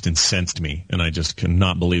father, it just incensed me, and I just could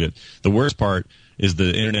not believe it. The worst part is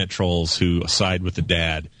the internet trolls who side with the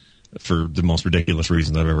dad for the most ridiculous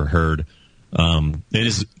reasons I've ever heard.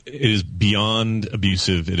 It is beyond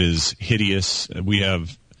abusive. It is hideous. We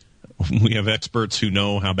have experts who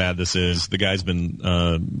know how bad this is. The guy's been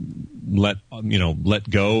let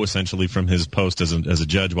go essentially from his post as a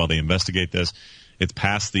judge while they investigate this. It's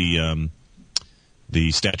past the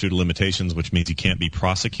statute of limitations, which means he can't be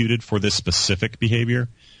prosecuted for this specific behavior.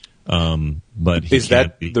 But is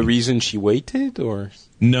that the reason she waited, or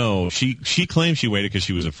no? She claimed she waited because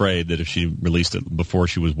she was afraid that if she released it before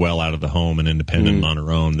she was well out of the home and independent on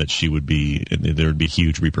her own, that there would be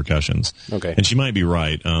huge repercussions. Okay, and she might be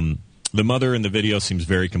right. The mother in the video seems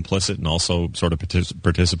very complicit and also sort of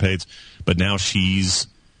participates, but now she's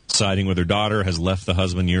siding with her daughter, has left the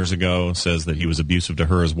husband years ago, says that he was abusive to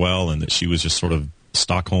her as well, and that she was just sort of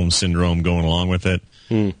Stockholm Syndrome going along with it.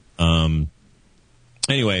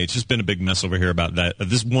 Anyway, it's just been a big mess over here about that.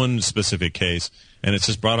 This one specific case, and it's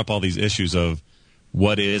just brought up all these issues of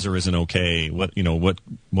what is or isn't okay, what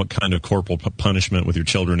kind of corporal punishment with your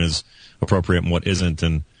children is appropriate and what isn't,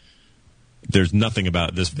 and there's nothing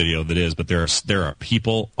about this video that is, but there are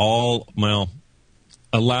people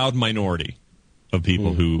a loud minority of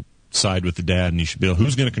people who side with the dad, and you should be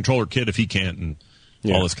who's going to control her kid if he can't, and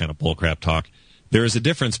all this kind of bullcrap talk. There is a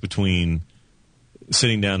difference between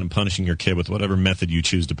sitting down and punishing your kid with whatever method you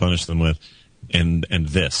choose to punish them with, and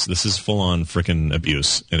this. This is full-on frickin'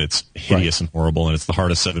 abuse, and it's hideous and horrible, and it's the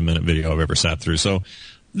hardest 7-minute video I've ever sat through. So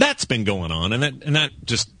that's been going on, and that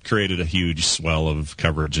just created a huge swell of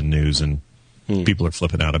coverage and news, and people are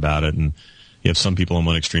flipping out about it, and you have some people on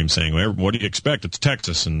one extreme saying, well, what do you expect? It's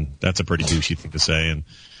Texas, and that's a pretty douchey thing to say, and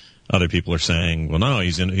other people are saying, well, no,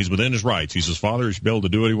 he's within his rights. He's his father. He should be able to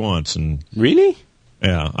do what he wants. And really?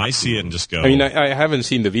 Yeah, I see it and just go. I mean, I haven't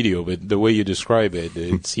seen the video, but the way you describe it,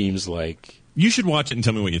 it seems like... You should watch it and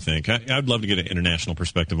tell me what you think. I'd love to get an international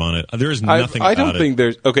perspective on it. There is nothing I don't think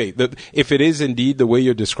there's... Okay, if it is indeed the way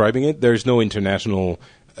you're describing it, there's no international...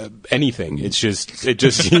 anything. It just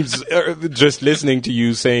seems just listening to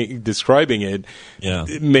you describing it,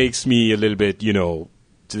 it makes me a little bit,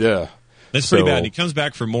 That's pretty bad. He comes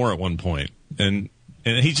back for more at one point, and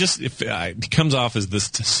he he comes off as this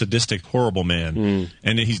sadistic, horrible man,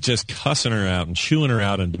 and he's just cussing her out and chewing her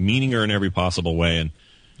out and demeaning her in every possible way. And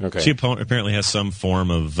she apparently has some form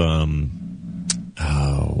of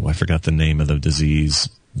I forgot the name of the disease,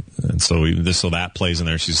 and so that plays in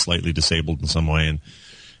there. She's slightly disabled in some way, and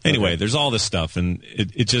anyway, there's all this stuff, and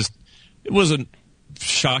it was a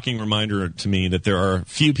shocking reminder to me that there are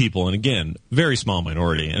few people, and again, very small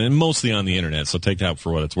minority, and mostly on the internet, so take that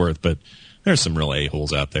for what it's worth, but there's some real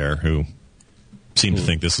a-holes out there who seem to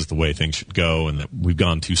think this is the way things should go, and that we've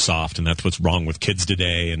gone too soft, and that's what's wrong with kids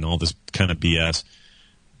today, and all this kind of BS.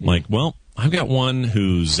 Like, well, I've got one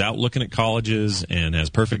who's out looking at colleges and has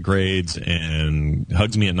perfect grades and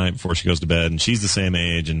hugs me at night before she goes to bed, and she's the same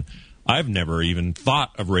age, and I've never even thought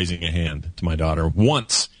of raising a hand to my daughter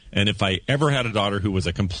once. And if I ever had a daughter who was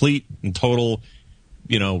a complete and total,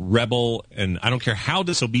 rebel, and I don't care how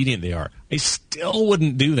disobedient they are, I still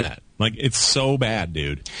wouldn't do that. Like, it's so bad,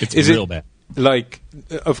 dude. It's real bad. Like,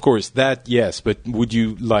 of course, that, yes, but would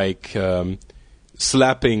you like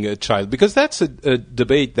slapping a child? Because that's a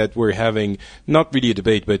debate that we're having, not really a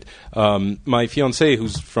debate, but my fiancée,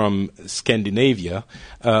 who's from Scandinavia,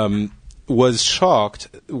 was shocked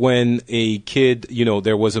when a kid,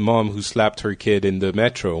 there was a mom who slapped her kid in the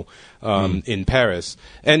metro in Paris.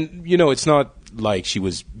 And, it's not like she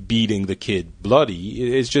was beating the kid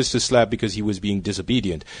bloody. It's just a slap because he was being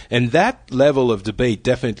disobedient. And that level of debate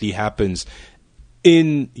definitely happens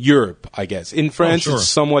in Europe, I guess. In France, it's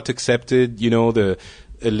somewhat accepted, a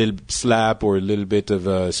little slap or a little bit of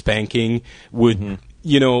a spanking would,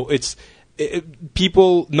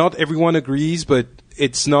 people, not everyone agrees, but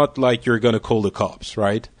it's not like you're going to call the cops,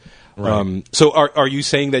 right? So are you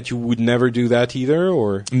saying that you would never do that either,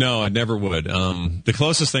 or? No, I never would. The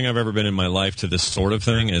closest thing I've ever been in my life to this sort of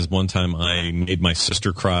thing is one time I made my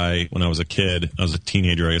sister cry when I was a kid. I was a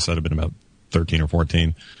teenager. I guess I'd have been about 13 or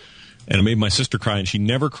 14. And I made my sister cry, and she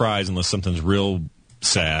never cries unless something's real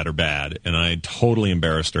sad or bad. And I totally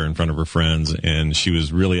embarrassed her in front of her friends, and she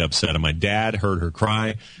was really upset. And my dad heard her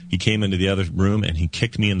cry. He came into the other room, and he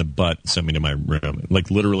kicked me in the butt and sent me to my room. Like,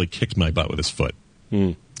 literally kicked my butt with his foot.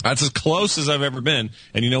 That's as close as I've ever been.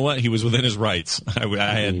 And you know what? He was within his rights.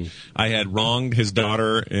 I had wronged his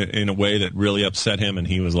daughter in a way that really upset him, and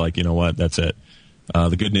he was like, you know what? That's it.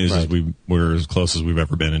 The good news is we're as close as we've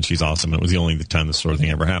ever been, and she's awesome. It was the only time this sort of thing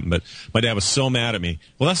ever happened. But my dad was so mad at me.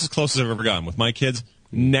 Well, that's as close as I've ever gotten. With my kids,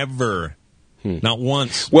 never. Not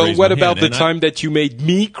once. Well, what about the time that you made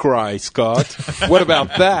me cry, Scott? What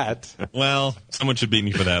about that? Well, someone should beat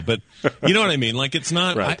me for that. But you know what I mean? Like, it's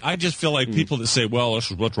not... I just feel like people that say, well,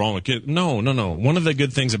 this is what's wrong with kids. No. One of the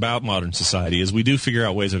good things about modern society is we do figure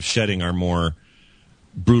out ways of shedding our more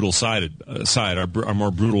brutal side, our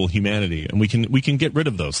more brutal humanity, and we can get rid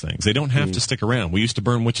of those things. They don't have to stick around. We used to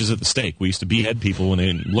burn witches at the stake. We used to behead people when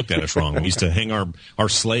they looked at us wrong. We used to hang our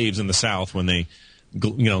slaves in the South when they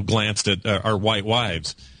glanced at our white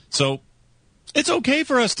wives. So it's okay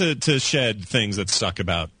for us to shed things that suck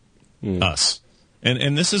about us,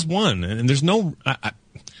 and this is one. And there's no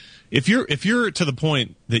if you're to the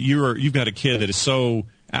point that you've got a kid that is so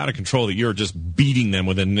out of control that you're just beating them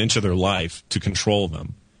within an inch of their life to control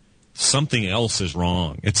them, something else is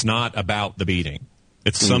wrong. It's not about the beating.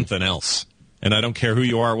 It's something else. And I don't care who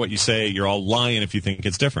you are, what you say, you're all lying if you think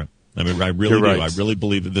it's different. I mean, I really do. I really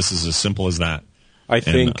believe that this is as simple as that. I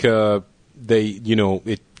think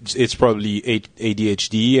it's probably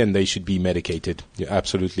ADHD, and they should be medicated. You're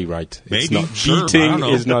absolutely right. Maybe. It's not Sure, beating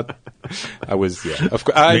is not. Of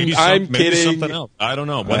course, I'm maybe kidding. Something else. I don't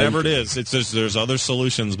know. Whatever it is, it's just there's other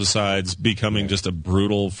solutions besides becoming just a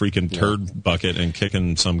brutal freaking turd bucket and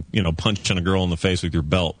kicking punching a girl in the face with your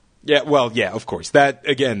belt. Yeah, well, yeah, of course. That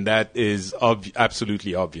is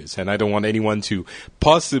absolutely obvious. And I don't want anyone to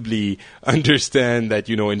possibly understand that,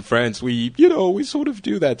 in France, we sort of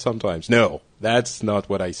do that sometimes. No, that's not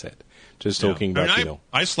what I said. Just talking about,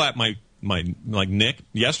 I slapped my Nick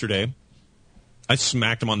yesterday. I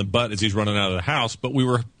smacked him on the butt as he's running out of the house, but we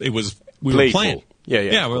were playing.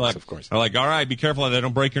 Yeah, we're of course. We're like, all right, be careful that I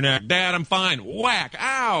don't break your neck. Dad, I'm fine. Whack,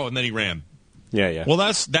 ow, and then he ran. Yeah. Well,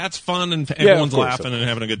 that's fun, and everyone's laughing and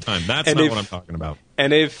having a good time. That's not what I'm talking about.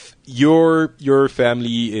 And if your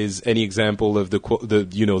family is any example of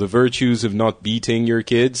the virtues of not beating your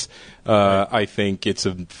kids, I think it's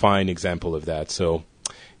a fine example of that. So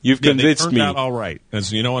you've convinced me. They turned out all right.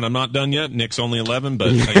 As you know, and I'm not done yet. Nick's only 11, but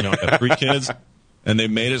I have 3 kids, and they've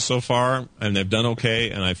made it so far, and they've done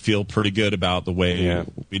okay, and I feel pretty good about the way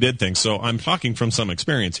we did things. So I'm talking from some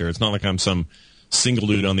experience here. It's not like I'm some single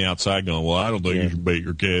dude on the outside going, well, I don't think you should beat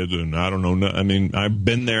your kids, and I don't know. I mean, I've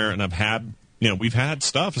been there, and I've had, we've had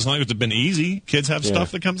stuff. As long as it's been easy, kids have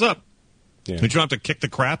stuff that comes up. Yeah. But you don't have to kick the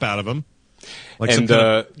crap out of them. And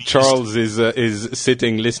Charles is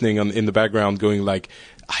sitting listening in the background going like,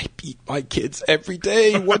 I beat my kids every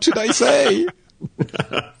day. What should I say?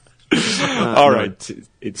 All right. No,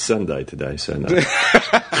 it's Sunday today, so no.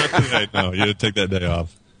 No, you take that day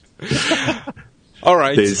off. All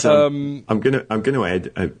right. I'm going to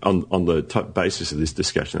add on the basis of this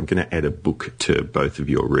discussion. I'm going to add a book to both of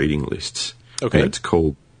your reading lists. Okay. And it's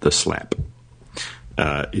called The Slap.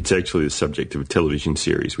 It's actually the subject of a television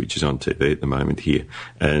series which is on TV at the moment here,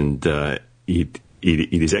 and it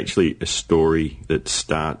is actually a story that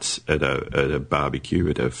starts at a barbecue,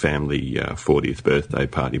 at a family 40th birthday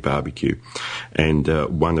party barbecue, and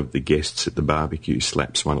one of the guests at the barbecue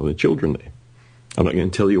slaps one of the children there. I'm not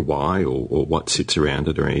going to tell you why or what sits around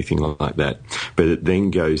it or anything like that, but it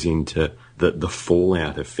then goes into the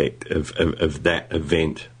fallout effect of that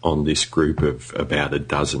event on this group of about a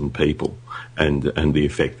dozen people and the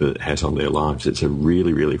effect that it has on their lives. It's a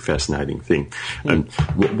really, really fascinating thing. And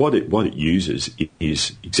what it uses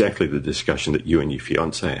is exactly the discussion that you and your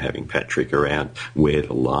fiancé are having, Patrick, around where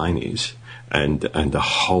the line is. And a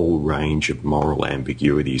whole range of moral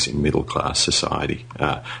ambiguities in middle-class society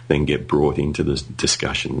then get brought into the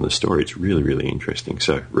discussion and the story. It's really, really interesting.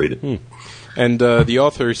 So read it. And the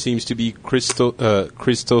author seems to be Christos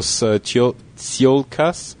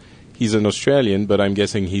Tsiolkas. He's an Australian, but I'm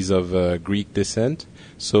guessing he's of Greek descent.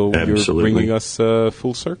 So Absolutely. You're bringing us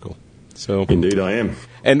full circle. So indeed I am.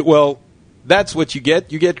 And, well, that's what you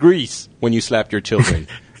get. You get Greece when you slap your children.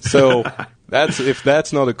 So... If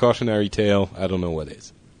that's not a cautionary tale, I don't know what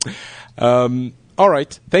is. All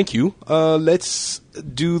right, thank you. Let's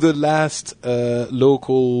do the last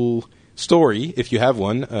local story, if you have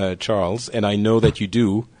one, Charles, and I know that you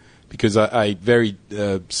do, because I very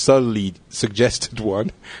subtly suggested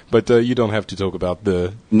one, but you don't have to talk about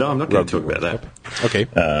the No, I'm not going to talk about that. Okay.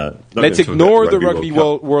 Let's ignore the Rugby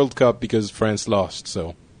World Cup because France lost,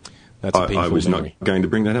 so... That's a painful I was memory. not going to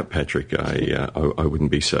bring that up, Patrick. I wouldn't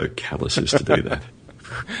be so callous as to do that.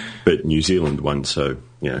 But New Zealand won, so,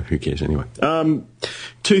 who cares anyway?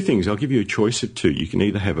 2 things. I'll give you a choice of 2. You can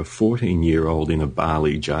either have a 14-year-old in a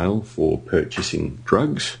Bali jail for purchasing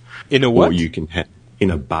drugs. In a what? Or you can have in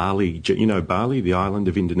a Bali, Bali, the island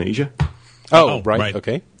of Indonesia? Oh, right.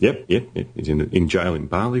 Okay. Yep. He's in jail in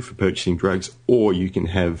Bali for purchasing drugs. Or you can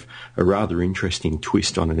have a rather interesting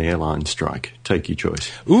twist on an airline strike. Take your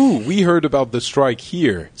choice. Ooh, we heard about the strike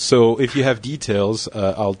here. So if you have details,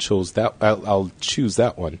 I'll choose that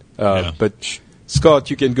one. But Scott,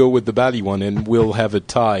 you can go with the Bali one, and we'll have a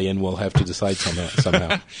tie, and we'll have to decide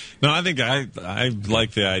somehow. No, I think I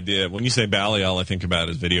like the idea. When you say Bali, all I think about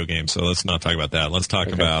is video games. So let's not talk about that. Let's talk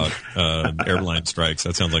about airline strikes.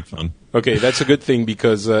 That sounds like fun. Okay, that's a good thing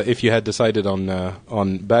because if you had decided on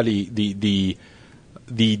Bali,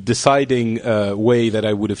 the deciding way that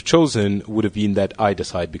I would have chosen would have been that I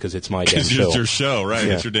decide because it's my damn show. It's your show, right?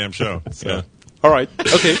 Yeah. It's your damn show. So. All right.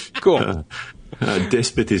 Okay. Cool.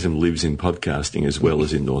 Despotism lives in podcasting as well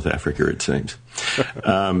as in North Africa, it seems.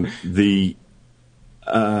 Our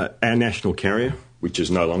national carrier, which is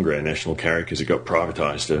no longer our national carrier because it got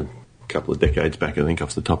privatised a couple of decades back, I think,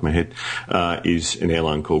 off the top of my head, is an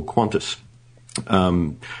airline called Qantas.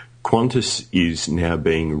 Qantas is now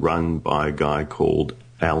being run by a guy called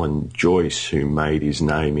Alan Joyce, who made his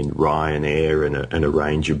name in Ryanair and a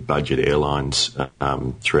range of budget airlines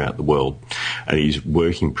throughout the world. And he's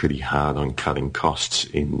working pretty hard on cutting costs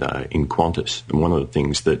in Qantas. And one of the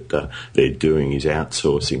things that they're doing is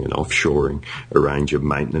outsourcing and offshoring a range of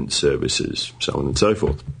maintenance services, so on and so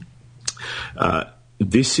forth.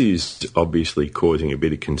 This is obviously causing a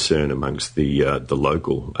bit of concern amongst the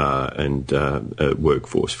local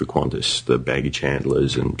workforce for Qantas. The baggage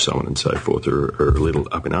handlers and so on and so forth are a little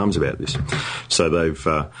up in arms about this. So they've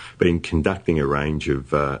been conducting a range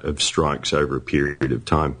of strikes over a period of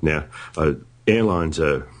time. Now, airlines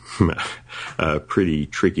are pretty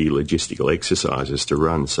tricky logistical exercises to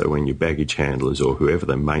run. So when your baggage handlers or whoever,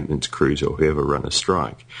 the maintenance crews or whoever run a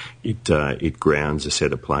strike, it grounds a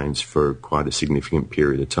set of planes for quite a significant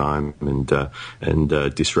period of time and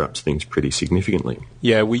disrupts things pretty significantly.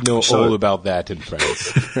 Yeah, we know all about that in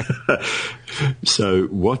France. So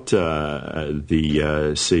what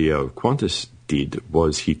the CEO of Qantas did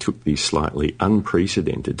was he took the slightly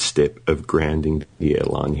unprecedented step of grounding the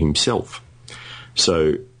airline himself.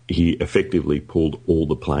 So he effectively pulled all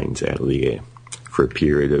the planes out of the air for a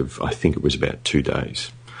period of, I think it was about 2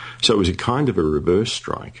 days. So it was a kind of a reverse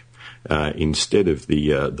strike. Instead of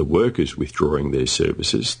the workers withdrawing their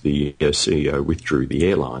services, the CEO withdrew the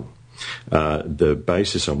airline. The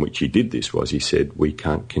basis on which he did this was he said, we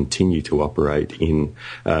can't continue to operate in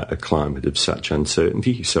a climate of such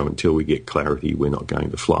uncertainty, so until we get clarity, we're not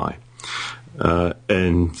going to fly.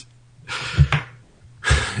 And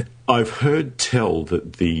I've heard tell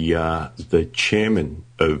that the chairman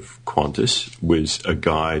of Qantas was a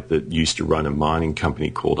guy that used to run a mining company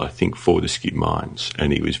called, I think, Fortescue Mines,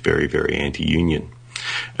 and he was very, very anti-union.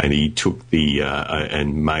 And he took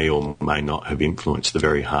and may or may not have influenced the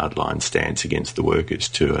very hardline stance against the workers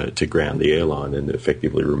to ground the airline and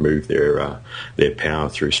effectively remove their power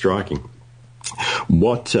through striking.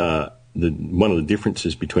 One of the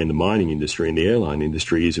differences between the mining industry and the airline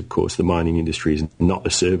industry is, of course, the mining industry is not a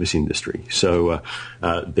service industry. So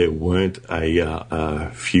there weren't a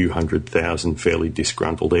few 100,000 fairly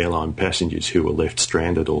disgruntled airline passengers who were left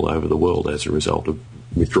stranded all over the world as a result of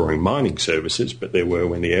withdrawing mining services, but there were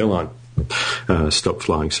when the airline stopped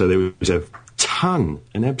flying. So there was an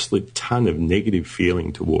absolute ton of negative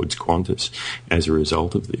feeling towards Qantas as a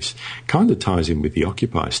result of this. Kind of ties in with the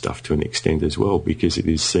Occupy stuff to an extent as well, because it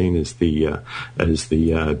is seen as the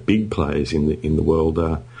big players in the world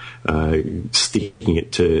are sticking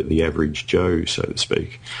it to the average Joe, so to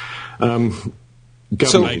speak.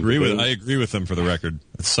 I agree with them, for the record.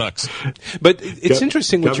 It sucks. But it's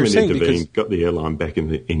interesting what you're saying, because got the airline back in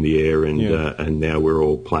the air, and now we're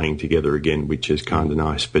all playing together again, which is kind of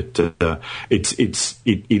nice. But it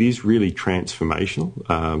is really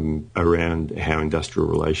transformational around how industrial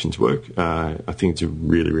relations work. I think it's a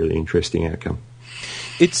really, really interesting outcome.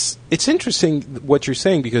 It's interesting what you're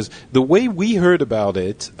saying, because the way we heard about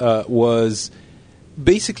it was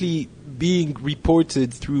basically being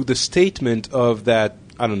reported through the statement of that,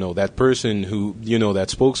 I don't know, that person who, that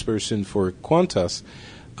spokesperson for Qantas,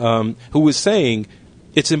 who was saying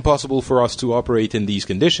it's impossible for us to operate in these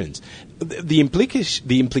conditions. The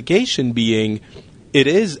implication being it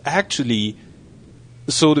is actually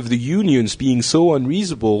sort of the unions being so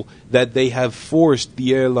unreasonable that they have forced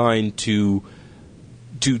the airline to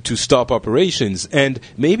stop operations. And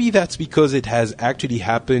maybe that's because it has actually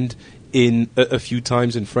happened in a few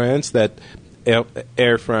times in France that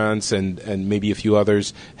Air France and maybe a few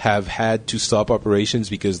others have had to stop operations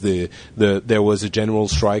because there was a general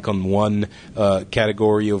strike on one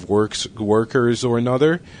category of workers or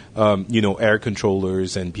another, air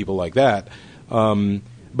controllers and people like that.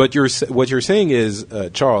 But what you're saying is,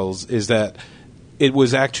 Charles, is that it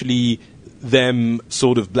was actually them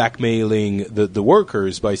sort of blackmailing the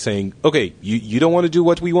workers by saying, okay, you don't want to do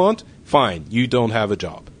what we want? Fine, you don't have a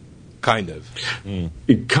job. Kind of. Mm.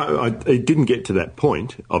 It didn't get to that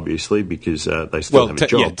point, obviously, because they still have a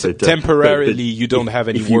job. Yeah, temporarily, you don't have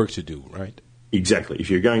any work to do, right? Exactly. If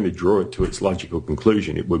you're going to draw it to its logical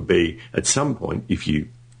conclusion, it would be, at some point, if you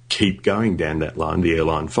keep going down that line, the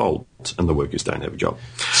airline folds and the workers don't have a job.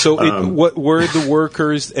 So what were the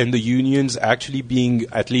workers and the unions actually being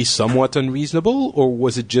at least somewhat unreasonable, or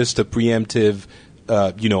was it just a preemptive,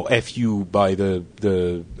 FU by the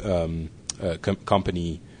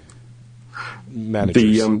company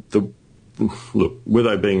managers? Look, were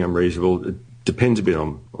they being unreasonable? It depends a bit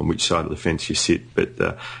on which side of the fence you sit,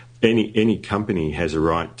 but any company has a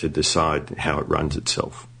right to decide how it runs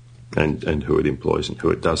itself and who it employs and who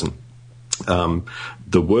it doesn't.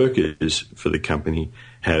 The workers for the company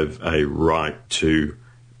have a right to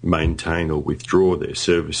maintain or withdraw their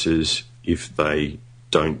services if they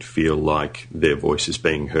don't feel like their voice is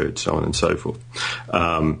being heard, so on and so forth.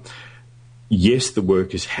 Yes, the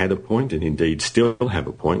workers had a point, and indeed still have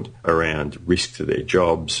a point, around risk to their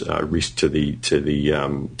jobs, risk to the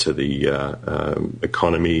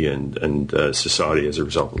economy and society as a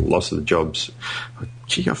result of the loss of the jobs.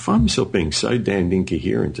 Gee, I find myself being so damned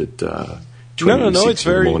incoherent. It No. It's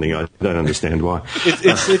very morning. I don't understand why.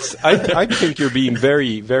 I think you're being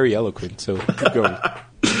very, very eloquent. So keep going.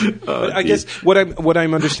 I guess what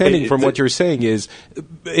I'm understanding from what you're saying is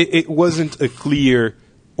it wasn't a clear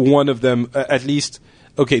one of them, at least.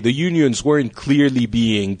 Okay, the unions weren't clearly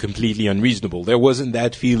being completely unreasonable. There wasn't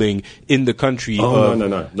that feeling in the country. No,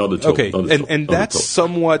 not at all. Okay, and that's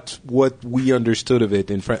somewhat what we understood of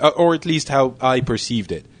it in France, or at least how I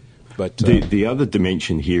perceived it. But the other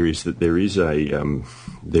dimension here is that there is a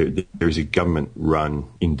government-run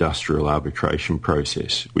industrial arbitration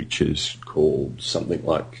process, which is called something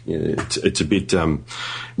like it's a bit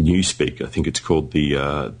newspeak. I think it's called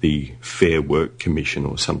the Fair Work Commission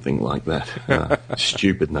or something like that.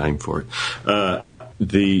 Stupid name for it.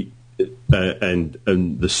 And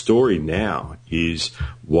the story now is,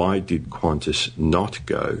 why did Qantas not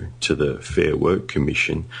go to the Fair Work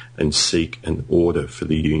Commission and seek an order for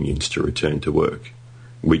the unions to return to work,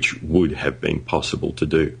 which would have been possible to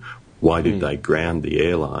do? Why did they ground the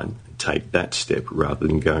airline and take that step rather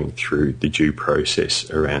than going through the due process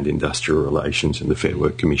around industrial relations and the Fair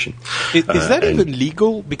Work Commission? Is that even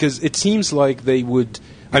legal? Because it seems like they would...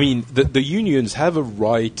 I mean, the unions have a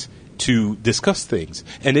right to discuss things.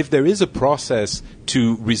 And if there is a process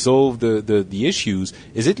to resolve the issues,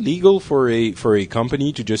 is it legal for a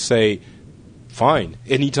company to just say, fine,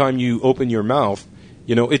 anytime you open your mouth,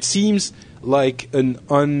 it seems like an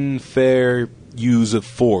unfair use of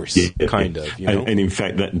force, kind of. And in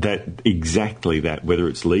fact, that exactly that, whether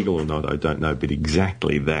it's legal or not, I don't know, but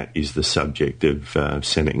exactly that is the subject of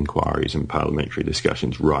Senate inquiries and parliamentary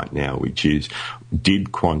discussions right now, which is,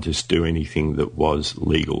 did Qantas do anything that was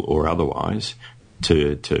legal or otherwise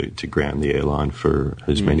to ground the airline for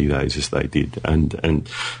as many days as they did? And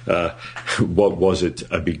what was it,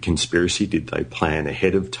 a big conspiracy? Did they plan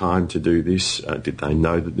ahead of time to do this? Did they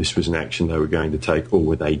know that this was an action they were going to take, or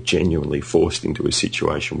were they genuinely forced into a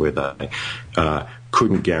situation where they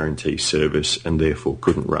couldn't guarantee service and therefore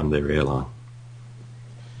couldn't run their airline?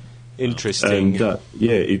 Interesting. And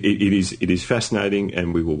it is fascinating,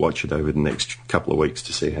 and we will watch it over the next couple of weeks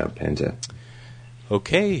to see how it pans out.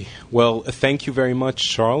 Okay. Well, thank you very much,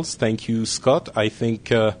 Charles. Thank you, Scott. I think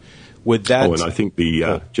with that... Oh, and I think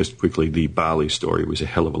just quickly, the Bali story was a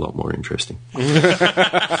hell of a lot more interesting.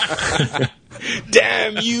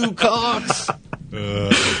 Damn you, Cox!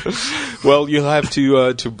 Well, you'll have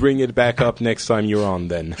to bring it back up next time you're on,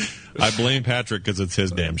 then. I blame Patrick because it's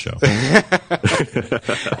his damn show.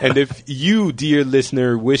 And if you, dear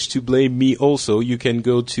listener, wish to blame me also, you can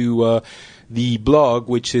go to... the blog,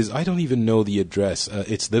 which is, I don't even know the address.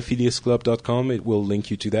 It's thephileasclub.com. It will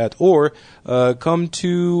link you to that. Or come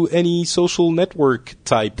to any social network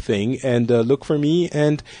type thing and look for me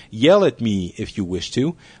and yell at me if you wish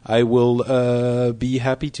to. I will be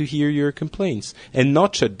happy to hear your complaints and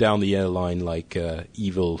not shut down the airline like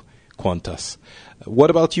evil Qantas. What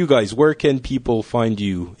about you guys? Where can people find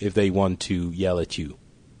you if they want to yell at you?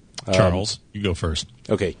 Charles, you go first.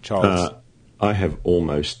 Okay, Charles. I have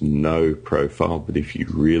almost no profile, but if you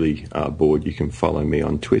really are bored, you can follow me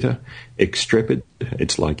on Twitter, Xtrepid.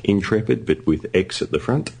 It's like Intrepid, but with X at the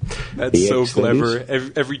front. That's so clever.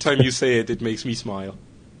 Every time you say it, it makes me smile.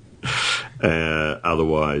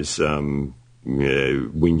 Otherwise,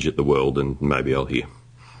 whinge at the world, and maybe I'll hear.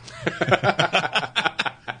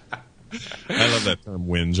 I love that term,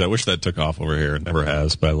 whinge. I wish that took off over here. It never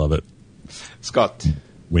has, but I love it. Scott.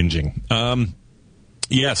 Whinging.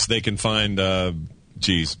 Yes, they can find,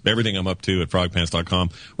 everything I'm up to at frogpants.com.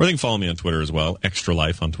 Or they can follow me on Twitter as well, Extra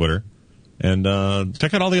Life on Twitter. And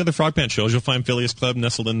check out all the other Frog Pants shows. You'll find Phileas Club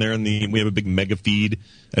nestled in there. We have a big mega feed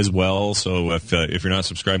as well. So if you're not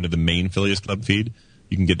subscribed to the main Phileas Club feed,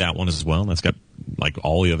 you can get that one as well. And that's got like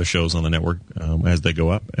all the other shows on the network as they go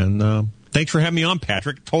up. And thanks for having me on,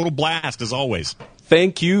 Patrick. Total blast, as always.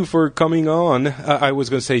 Thank you for coming on. I was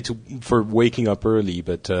going to say for waking up early,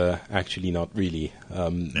 but actually not really.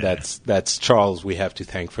 That's Charles we have to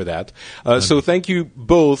thank for that. So thank you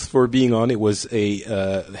both for being on. It was a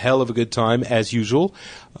hell of a good time, as usual.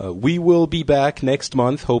 We will be back next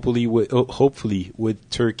month, hopefully with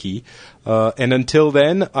Turkey. And until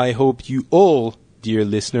then, I hope you all, dear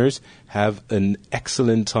listeners, have an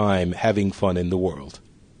excellent time having fun in the world.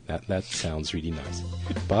 That sounds really nice.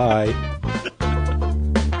 Bye.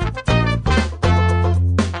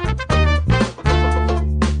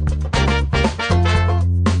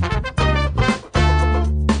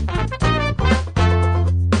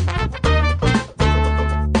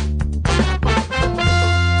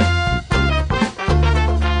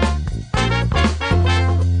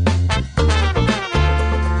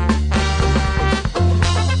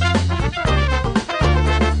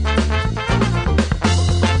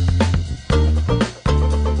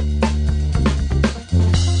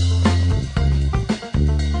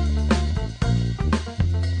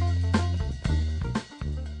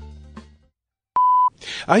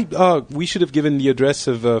 We should have given the address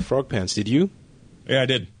of Frog Pants. Did you? Yeah, I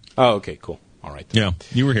did. Oh, okay, cool. All right. Yeah,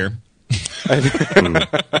 you were here.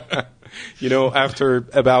 After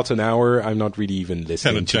about an hour, I'm not really even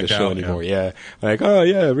listening to the show anymore. Yeah. Like, oh,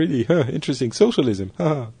 yeah, really, interesting. Socialism.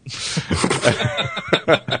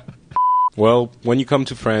 Well, when you come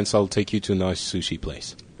to France, I'll take you to a nice sushi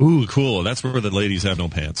place. Ooh, cool. That's where the ladies have no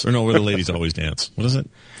pants. Or no, where the ladies always dance. What is it?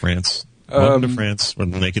 France. Welcome to France, where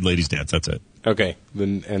the naked ladies dance. That's it. Okay.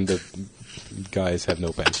 And the guys have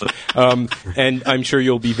no pants. And I'm sure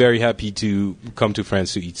you'll be very happy to come to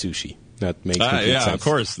France to eat sushi. That makes complete sense. Of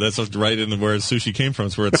course. That's right in where sushi came from.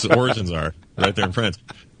 It's where its origins are, right there in France.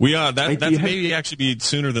 That may actually be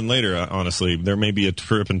sooner than later. Honestly, there may be a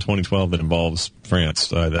trip in 2012 that involves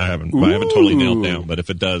France. I haven't totally nailed down, but if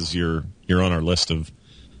it does, you're on our list of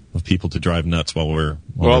people to drive nuts while we're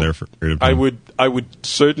there for a period of time. I would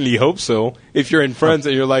certainly hope so. If you're in France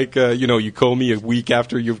and you're like, you call me a week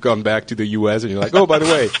after you've gone back to the U.S. and you're like, oh, by the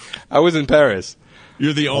way, I was in Paris.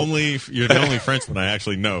 You're the only Frenchman I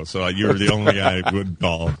actually know, so you're the only guy I would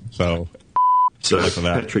call. So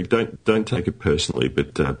Patrick, don't take it personally,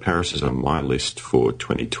 but Paris is on my list for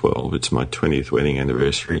 2012. It's my 20th wedding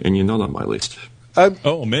anniversary, and you're not on my list.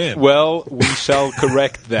 Oh man! Well, we shall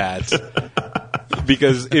correct that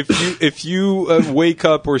because if you wake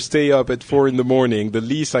up or stay up at 4 a.m, the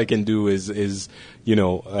least I can do is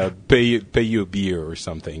pay you a beer or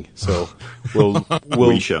something. So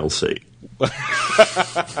we shall see.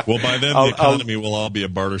 Well, by then the economy will all be a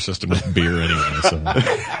barter system of beer anyway. So.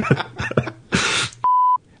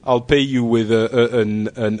 I'll pay you with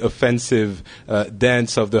an offensive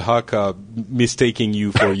dance of the haka, mistaking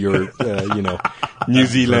you for your New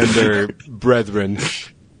Zealander brethren.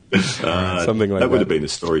 Something like that. That would have been a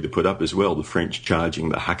story to put up as well. The French charging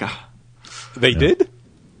the haka. They did.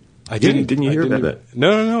 I didn't. Didn't you hear about that?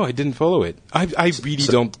 No. I didn't follow it. I really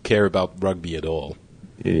don't care about rugby at all.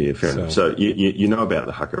 Yeah, fair enough. So you know about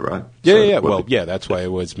the haka, right? Yeah. Well, that's why I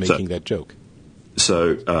was making that joke.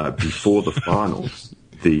 So before the finals,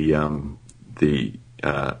 it's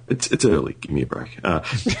early. Give me a break.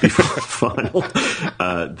 Before the final,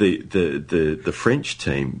 the French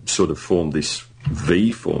team sort of formed this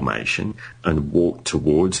V formation and walked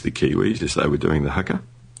towards the Kiwis as they were doing the haka.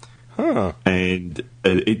 Huh. And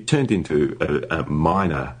it turned into a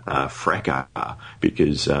minor fracas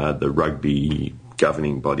because the rugby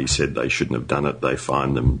governing body said they shouldn't have done it. They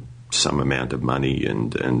fined them some amount of money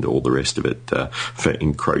and all the rest of it for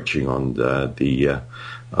encroaching on the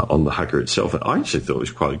haka itself. And I actually thought it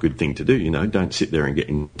was quite a good thing to do. Don't sit there and get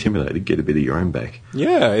intimidated. Get a bit of your own back.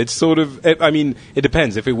 Yeah, it's sort of. I mean, it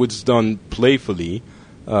depends. If it was done playfully,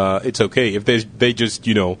 it's okay. If they just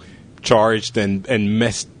charged and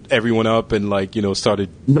messed everyone up and started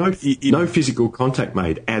no physical contact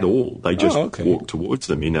made at all. They just walked towards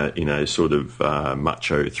them in a sort of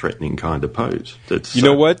macho threatening kind of pose.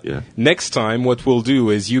 Know what? Yeah. Next time what we'll do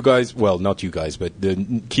is you guys, well, not you guys, but the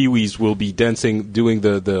Kiwis will be dancing, doing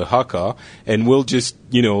the haka, and we'll just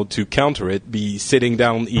to counter it, be sitting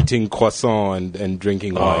down eating croissant and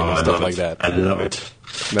drinking wine and stuff like that. I love it.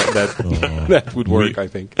 That would work, I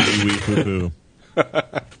think. Oui, poo-poo.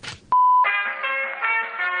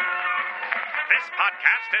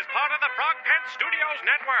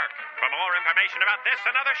 Network. For more information about this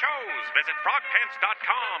and other shows, visit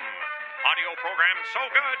frogpants.com. Audio program so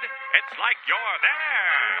good, it's like you're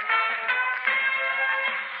there.